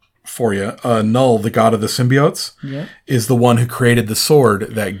for you. Null, the god of the symbiotes, is the one who created the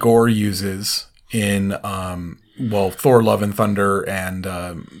sword that Gore uses in Thor: Love and Thunder and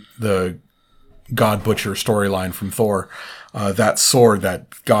the God Butcher storyline from Thor. That sword,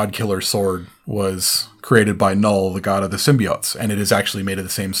 that God Killer sword, was created by Null, the god of the symbiotes, and it is actually made of the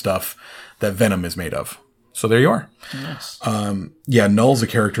same stuff that Venom is made of. So there you are. Yes. Null's a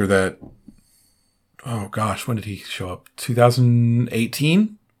character that, oh gosh, when did he show up?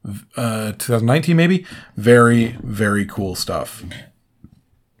 2018? 2019 maybe? Very, very cool stuff.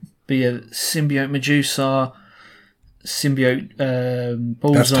 But yeah, symbiote Medusa, symbiote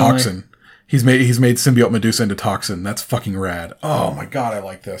Bullseye. That's Toxin. He's made symbiote Medusa into Toxin. That's fucking rad. Oh my god, I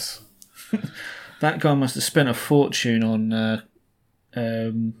like this. That guy must have spent a fortune on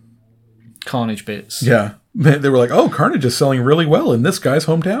Carnage bits. Yeah. They were like, oh, Carnage is selling really well in this guy's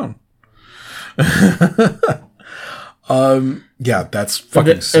hometown. Yeah, that's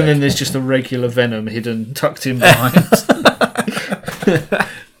fucking sick. And then there's just a regular Venom tucked in behind.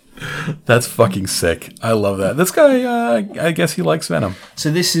 That's fucking sick. I love that. This guy, I guess he likes Venom.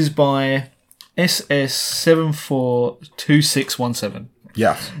 So this is by SS742617.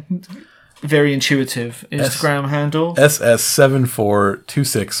 Yeah. very intuitive Instagram handle.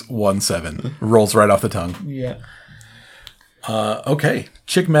 SS742617 rolls right off the tongue. Yeah. Okay,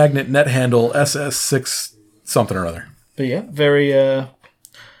 Chick Magnet net handle SS6 something or other. But yeah, very.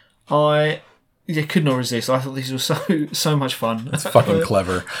 I could not resist. I thought these were so much fun. It's fucking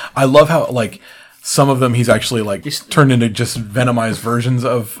clever. I love how like some of them he's actually like turned into just venomized versions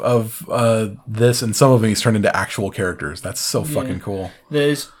of this, and some of them he's turned into actual characters. That's so fucking cool.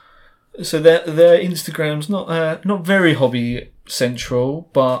 Their Instagram's not very hobby central,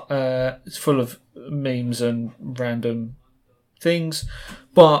 but it's full of memes and random things.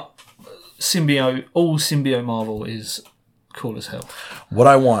 But all Symbiote Marvel is cool as hell. What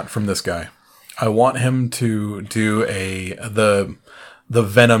I want from this guy, I want him to do the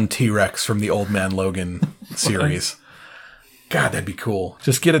Venom T-Rex from the Old Man Logan series. God, that'd be cool.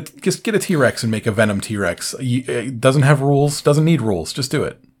 Just get a T-Rex and make a Venom T-Rex. It doesn't have rules, doesn't need rules. Just do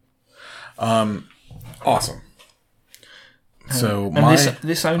it. Awesome. So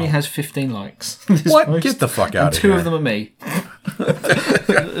this only has 15 likes. What? Get the fuck out of here. Two of them are me.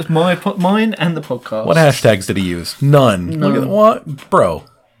 Mine and the podcast. What hashtags did he use? None. Look at what, bro?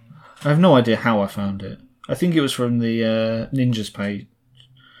 I have no idea how I found it. I think it was from the Ninjas page.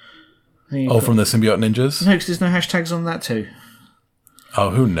 From the Symbiote Ninjas? No, because there's no hashtags on that too.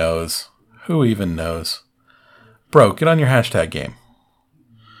 Oh, who knows? Who even knows? Bro, get on your hashtag game.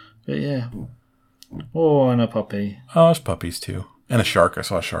 But yeah. Oh, and a puppy. Oh, there's puppies too. And a shark. I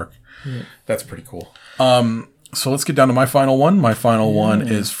saw a shark. Yeah. That's pretty cool. So let's get down to my final one. My final one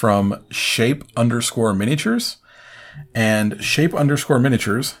is from Shape_Miniatures. And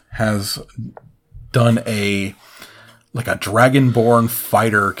Shape_Miniatures has done a Dragonborn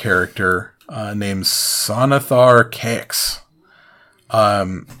fighter character named Sonathar Kex.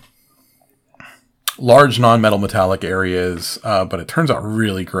 Large non-metal metallic areas, but it turns out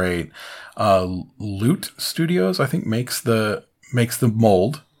really great. Loot Studios, I think, makes the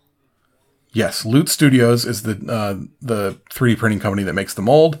mold. Yes, Loot Studios is the 3D printing company that makes the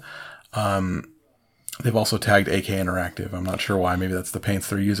mold. They've also tagged AK Interactive. I'm not sure why. Maybe that's the paints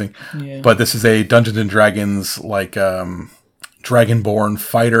they're using. Yeah. But this is a Dungeons and Dragons Dragonborn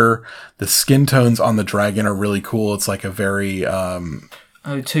fighter. The skin tones on the dragon are really cool. It's like a very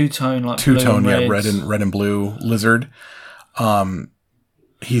two-tone, like two-tone, blue and red and blue lizard.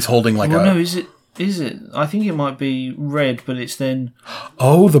 He's holding no, is it? I think it might be red, but it's then...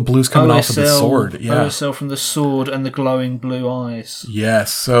 Oh, the blue's coming off of the sword. Yeah. OSL from the sword and the glowing blue eyes.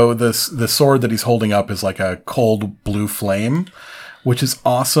 Yes, so the sword that he's holding up is like a cold blue flame, which is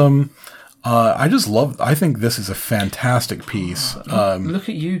awesome. I think this is a fantastic piece. Look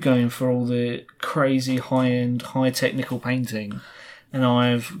at you going for all the crazy high-end, high-technical painting. And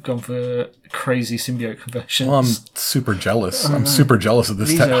I've gone for crazy symbiote conversions. Well, I'm super jealous. I'm super jealous of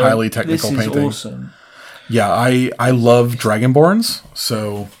this highly technical painting. This is awesome. Yeah, I love Dragonborns,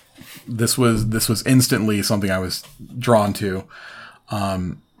 so this was instantly something I was drawn to.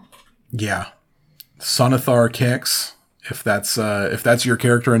 Yeah, Sonathar Kex. If that's your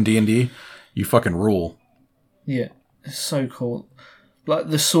character in D&D, you fucking rule. Yeah, it's so cool. Like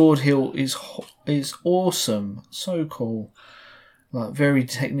the sword hilt is awesome. So cool. Like very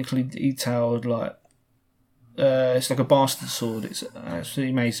technically detailed, like it's like a bastard sword. It's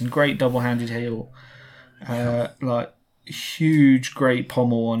absolutely amazing. Great double-handed hilt, like huge, great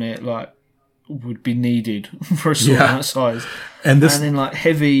pommel on it. Like would be needed for a sword that size. And then like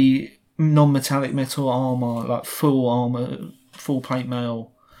heavy non-metallic metal armor, like full armor, full plate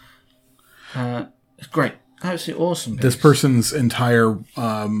mail. It's great, absolutely awesome piece. This person's entire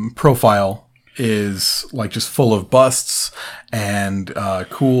profile is like just full of busts and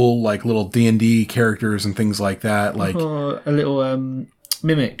cool like little D&D characters and things like that. Like a little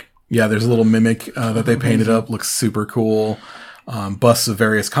mimic. Yeah, there's a little mimic that they painted up. Looks super cool. Busts of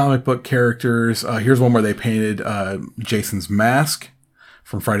various comic book characters. Here's one where they painted Jason's mask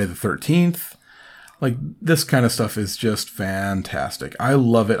from Friday the 13th. Like this kind of stuff is just fantastic. I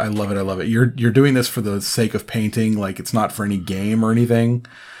love it. I love it. I love it. You're doing this for the sake of painting. Like it's not for any game or anything.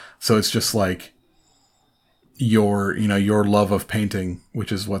 So it's just like your love of painting,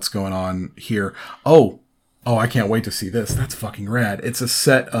 which is what's going on here. Oh, I can't wait to see this. That's fucking rad. It's a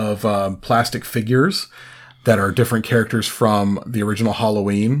set of plastic figures that are different characters from the original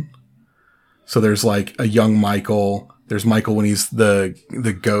Halloween. So there's like a young Michael. There's Michael when he's the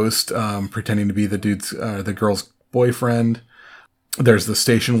ghost, pretending to be the girl's boyfriend. There's the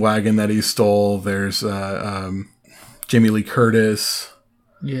station wagon that he stole. There's Jamie Lee Curtis.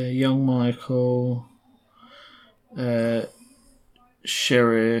 Yeah, young Michael, the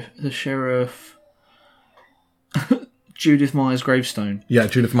sheriff, Judith Meyer's gravestone. Yeah,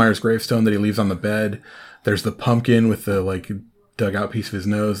 Judith Meyer's gravestone that he leaves on the bed. There's the pumpkin with the like dug out piece of his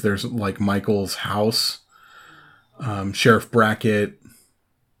nose. There's like Michael's house. Sheriff Brackett.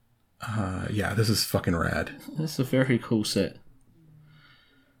 Yeah, this is fucking rad. That's a very cool set.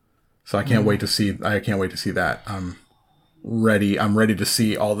 So I can't wait to see that. I'm ready to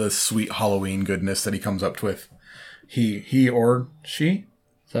see all this sweet Halloween goodness that he comes up with. He or she?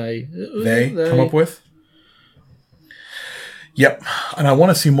 They Come up with. Yep. And I want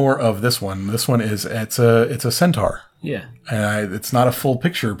to see more of this one. This one it's a centaur. Yeah. And it's not a full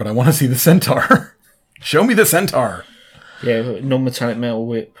picture, but I want to see the centaur. Show me the centaur. Yeah, non-metallic metal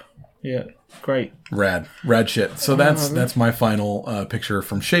whip. Yeah, great. Rad shit. So that's my final picture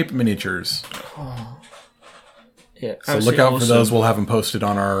from Shape Miniatures. Yeah. So look out for those. We'll have them posted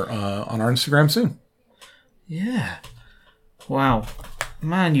on our Instagram soon. Yeah. Wow.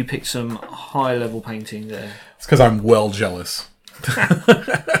 Man, you picked some high-level painting there. It's because I'm well jealous.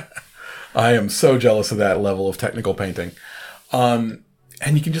 I am so jealous of that level of technical painting.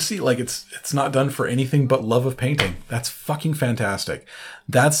 And you can just see, like, it's not done for anything but love of painting. That's fucking fantastic.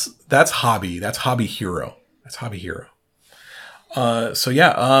 That's hobby. That's hobby hero. So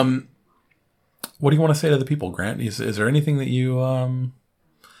yeah. What do you want to say to the people, Grant? Is there anything that you want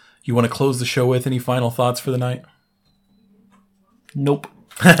to close the show with? Any final thoughts for the night? Nope.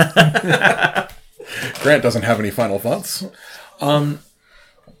 Grant doesn't have any final thoughts.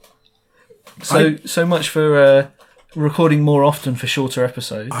 So much for recording more often for shorter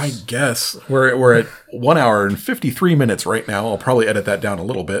episodes. I guess we're at 1 hour and 53 minutes right now. I'll probably edit that down a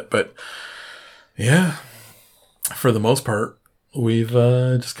little bit, but yeah, for the most part, we've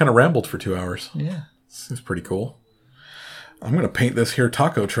just kind of rambled for 2 hours. Yeah, this is pretty cool. I'm gonna paint this here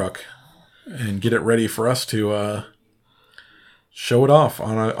taco truck and get it ready for us to show it off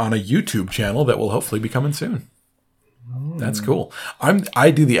on a YouTube channel that will hopefully be coming soon. That's cool. I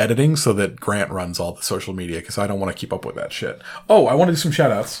do the editing so that Grant runs all the social media because I don't want to keep up with that shit. Oh, I want to do some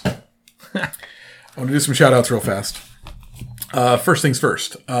shout outs. Real fast. First things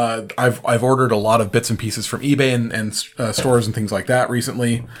first. I've ordered a lot of bits and pieces from eBay and stores and things like that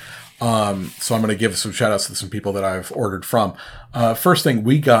recently. So I'm going to give some shout outs to some people that I've ordered from. First thing,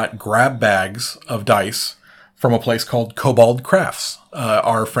 we got grab bags of dice from a place called Kobold Crafts.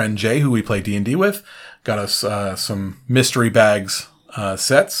 Our friend Jay, who we play D&D with, got us some mystery bags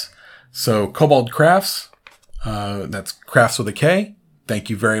sets. So Kobold Crafts, that's crafts with a K.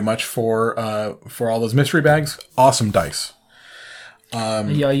 Thank you very much for all those mystery bags. Awesome dice.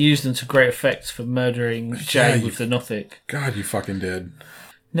 Yeah, I used them to great effect for murdering Jay with the Nothic. God, you fucking did.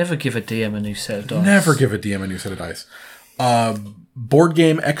 Never give a DM a new set of dice. Never give a DM a new set of dice. Board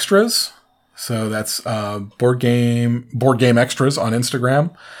Game Extras. So that's Board Game Extras on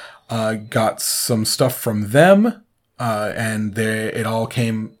Instagram. Got some stuff from them, and it all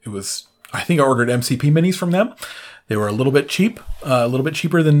came. I think I ordered MCP minis from them. They were a little bit cheap, a little bit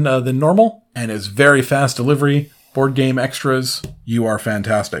cheaper than normal, and it's very fast delivery. Board Game Extras, you are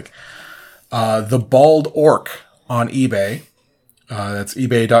fantastic. The Bald Orc on eBay. That's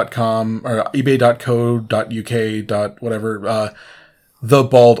ebay.com or ebay.co.uk. Whatever. The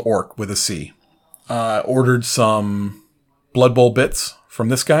Bald Orc with a C. Ordered some Blood Bowl bits from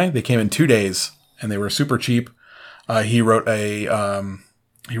this guy. They came in 2 days and they were super cheap. He wrote a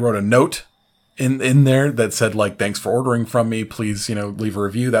note in there that said, like, thanks for ordering from me. Please, leave a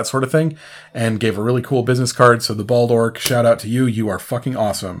review, that sort of thing, and gave a really cool business card. So the Bald Orc, shout out to you. You are fucking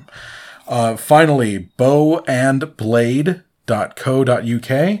awesome. Finally,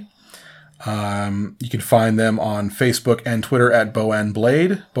 bowandblade.co.uk. You can find them on Facebook and Twitter at Bow and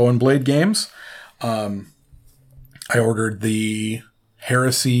Blade Games. I ordered the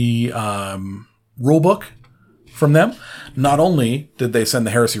Heresy rulebook from them. Not only did they send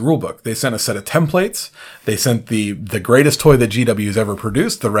the Heresy rulebook, they sent a set of templates. They sent the greatest toy that GW has ever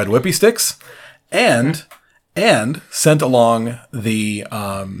produced, the Red Whippy Sticks, and sent along the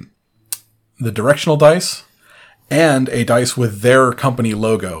directional dice and a dice with their company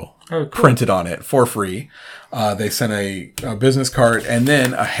logo printed on it for free. They sent a business card and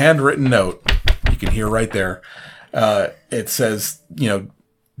then a handwritten note. You can hear right there. It says,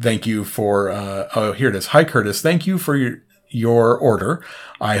 thank you for, here it is. Hi, Curtis. Thank you for your order.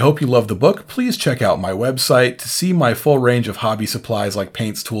 I hope you love the book. Please check out my website to see my full range of hobby supplies like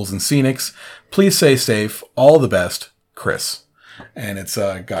paints, tools, and scenics. Please stay safe. All the best, Chris. And it's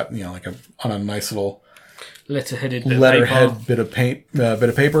got, like on a nice little letterhead bit of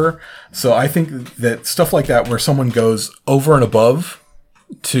paper. So I think that stuff like that, where someone goes over and above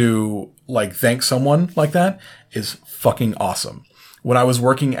to like thank someone like that, is fucking awesome. when I was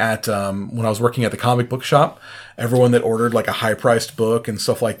working at the comic book shop, everyone that ordered like a high priced book and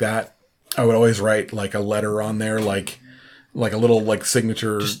stuff like that, I would always write like a letter on there, like a little like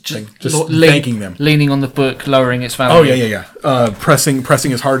signature thing, just thanking them, leaning on the book, lowering its value. Oh yeah. Pressing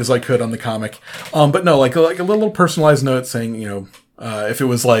as hard as I could on the comic. But no, like a little personalized note saying, you know, if it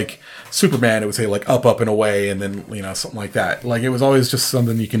was like Superman, it would say like up and away, and then, you know, something like that. Like it was always just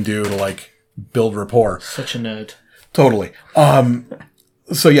something you can do to like build rapport. Such a nerd. Totally.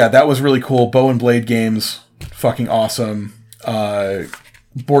 So yeah, that was really cool. Bow and Blade games, fucking awesome.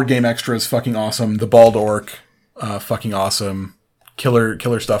 Board Game Extras, fucking awesome. The Bald Orc, fucking awesome.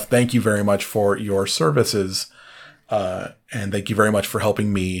 Killer stuff. Thank you very much for your services. And thank you very much for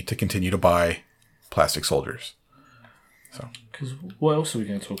helping me to continue to buy Plastic Soldiers. So, because what else are we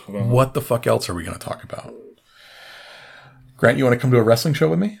going to talk about? What the fuck else are we going to talk about? Grant, you want to come to a wrestling show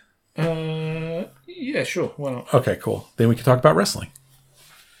with me? Yeah, sure. Why not? Okay, cool. Then we can talk about wrestling.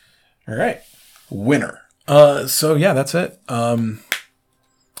 All right. Winner. So yeah, that's it. I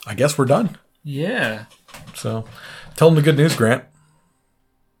guess we're done. Yeah. So tell them the good news, Grant.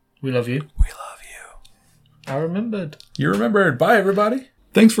 We love you. We love you. I remembered. You remembered. Bye, everybody.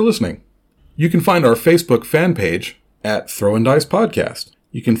 Thanks for listening. You can find our Facebook fan page at Throw and Dice Podcast.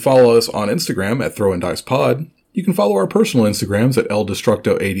 You can follow us on Instagram at Throw and Dice Pod. You can follow our personal Instagrams at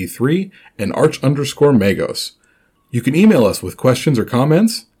ElDestructo83 and Arch_Magos. You can email us with questions or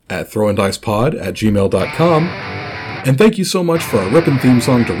comments at throwanddicepod@gmail.com. And thank you so much for our ripping theme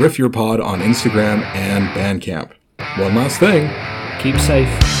song to Riff Your Pod on Instagram and Bandcamp. One last thing. Keep safe.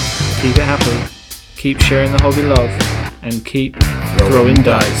 Keep it happy. Keep sharing the hobby love. And keep throwing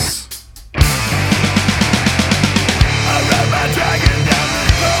dice.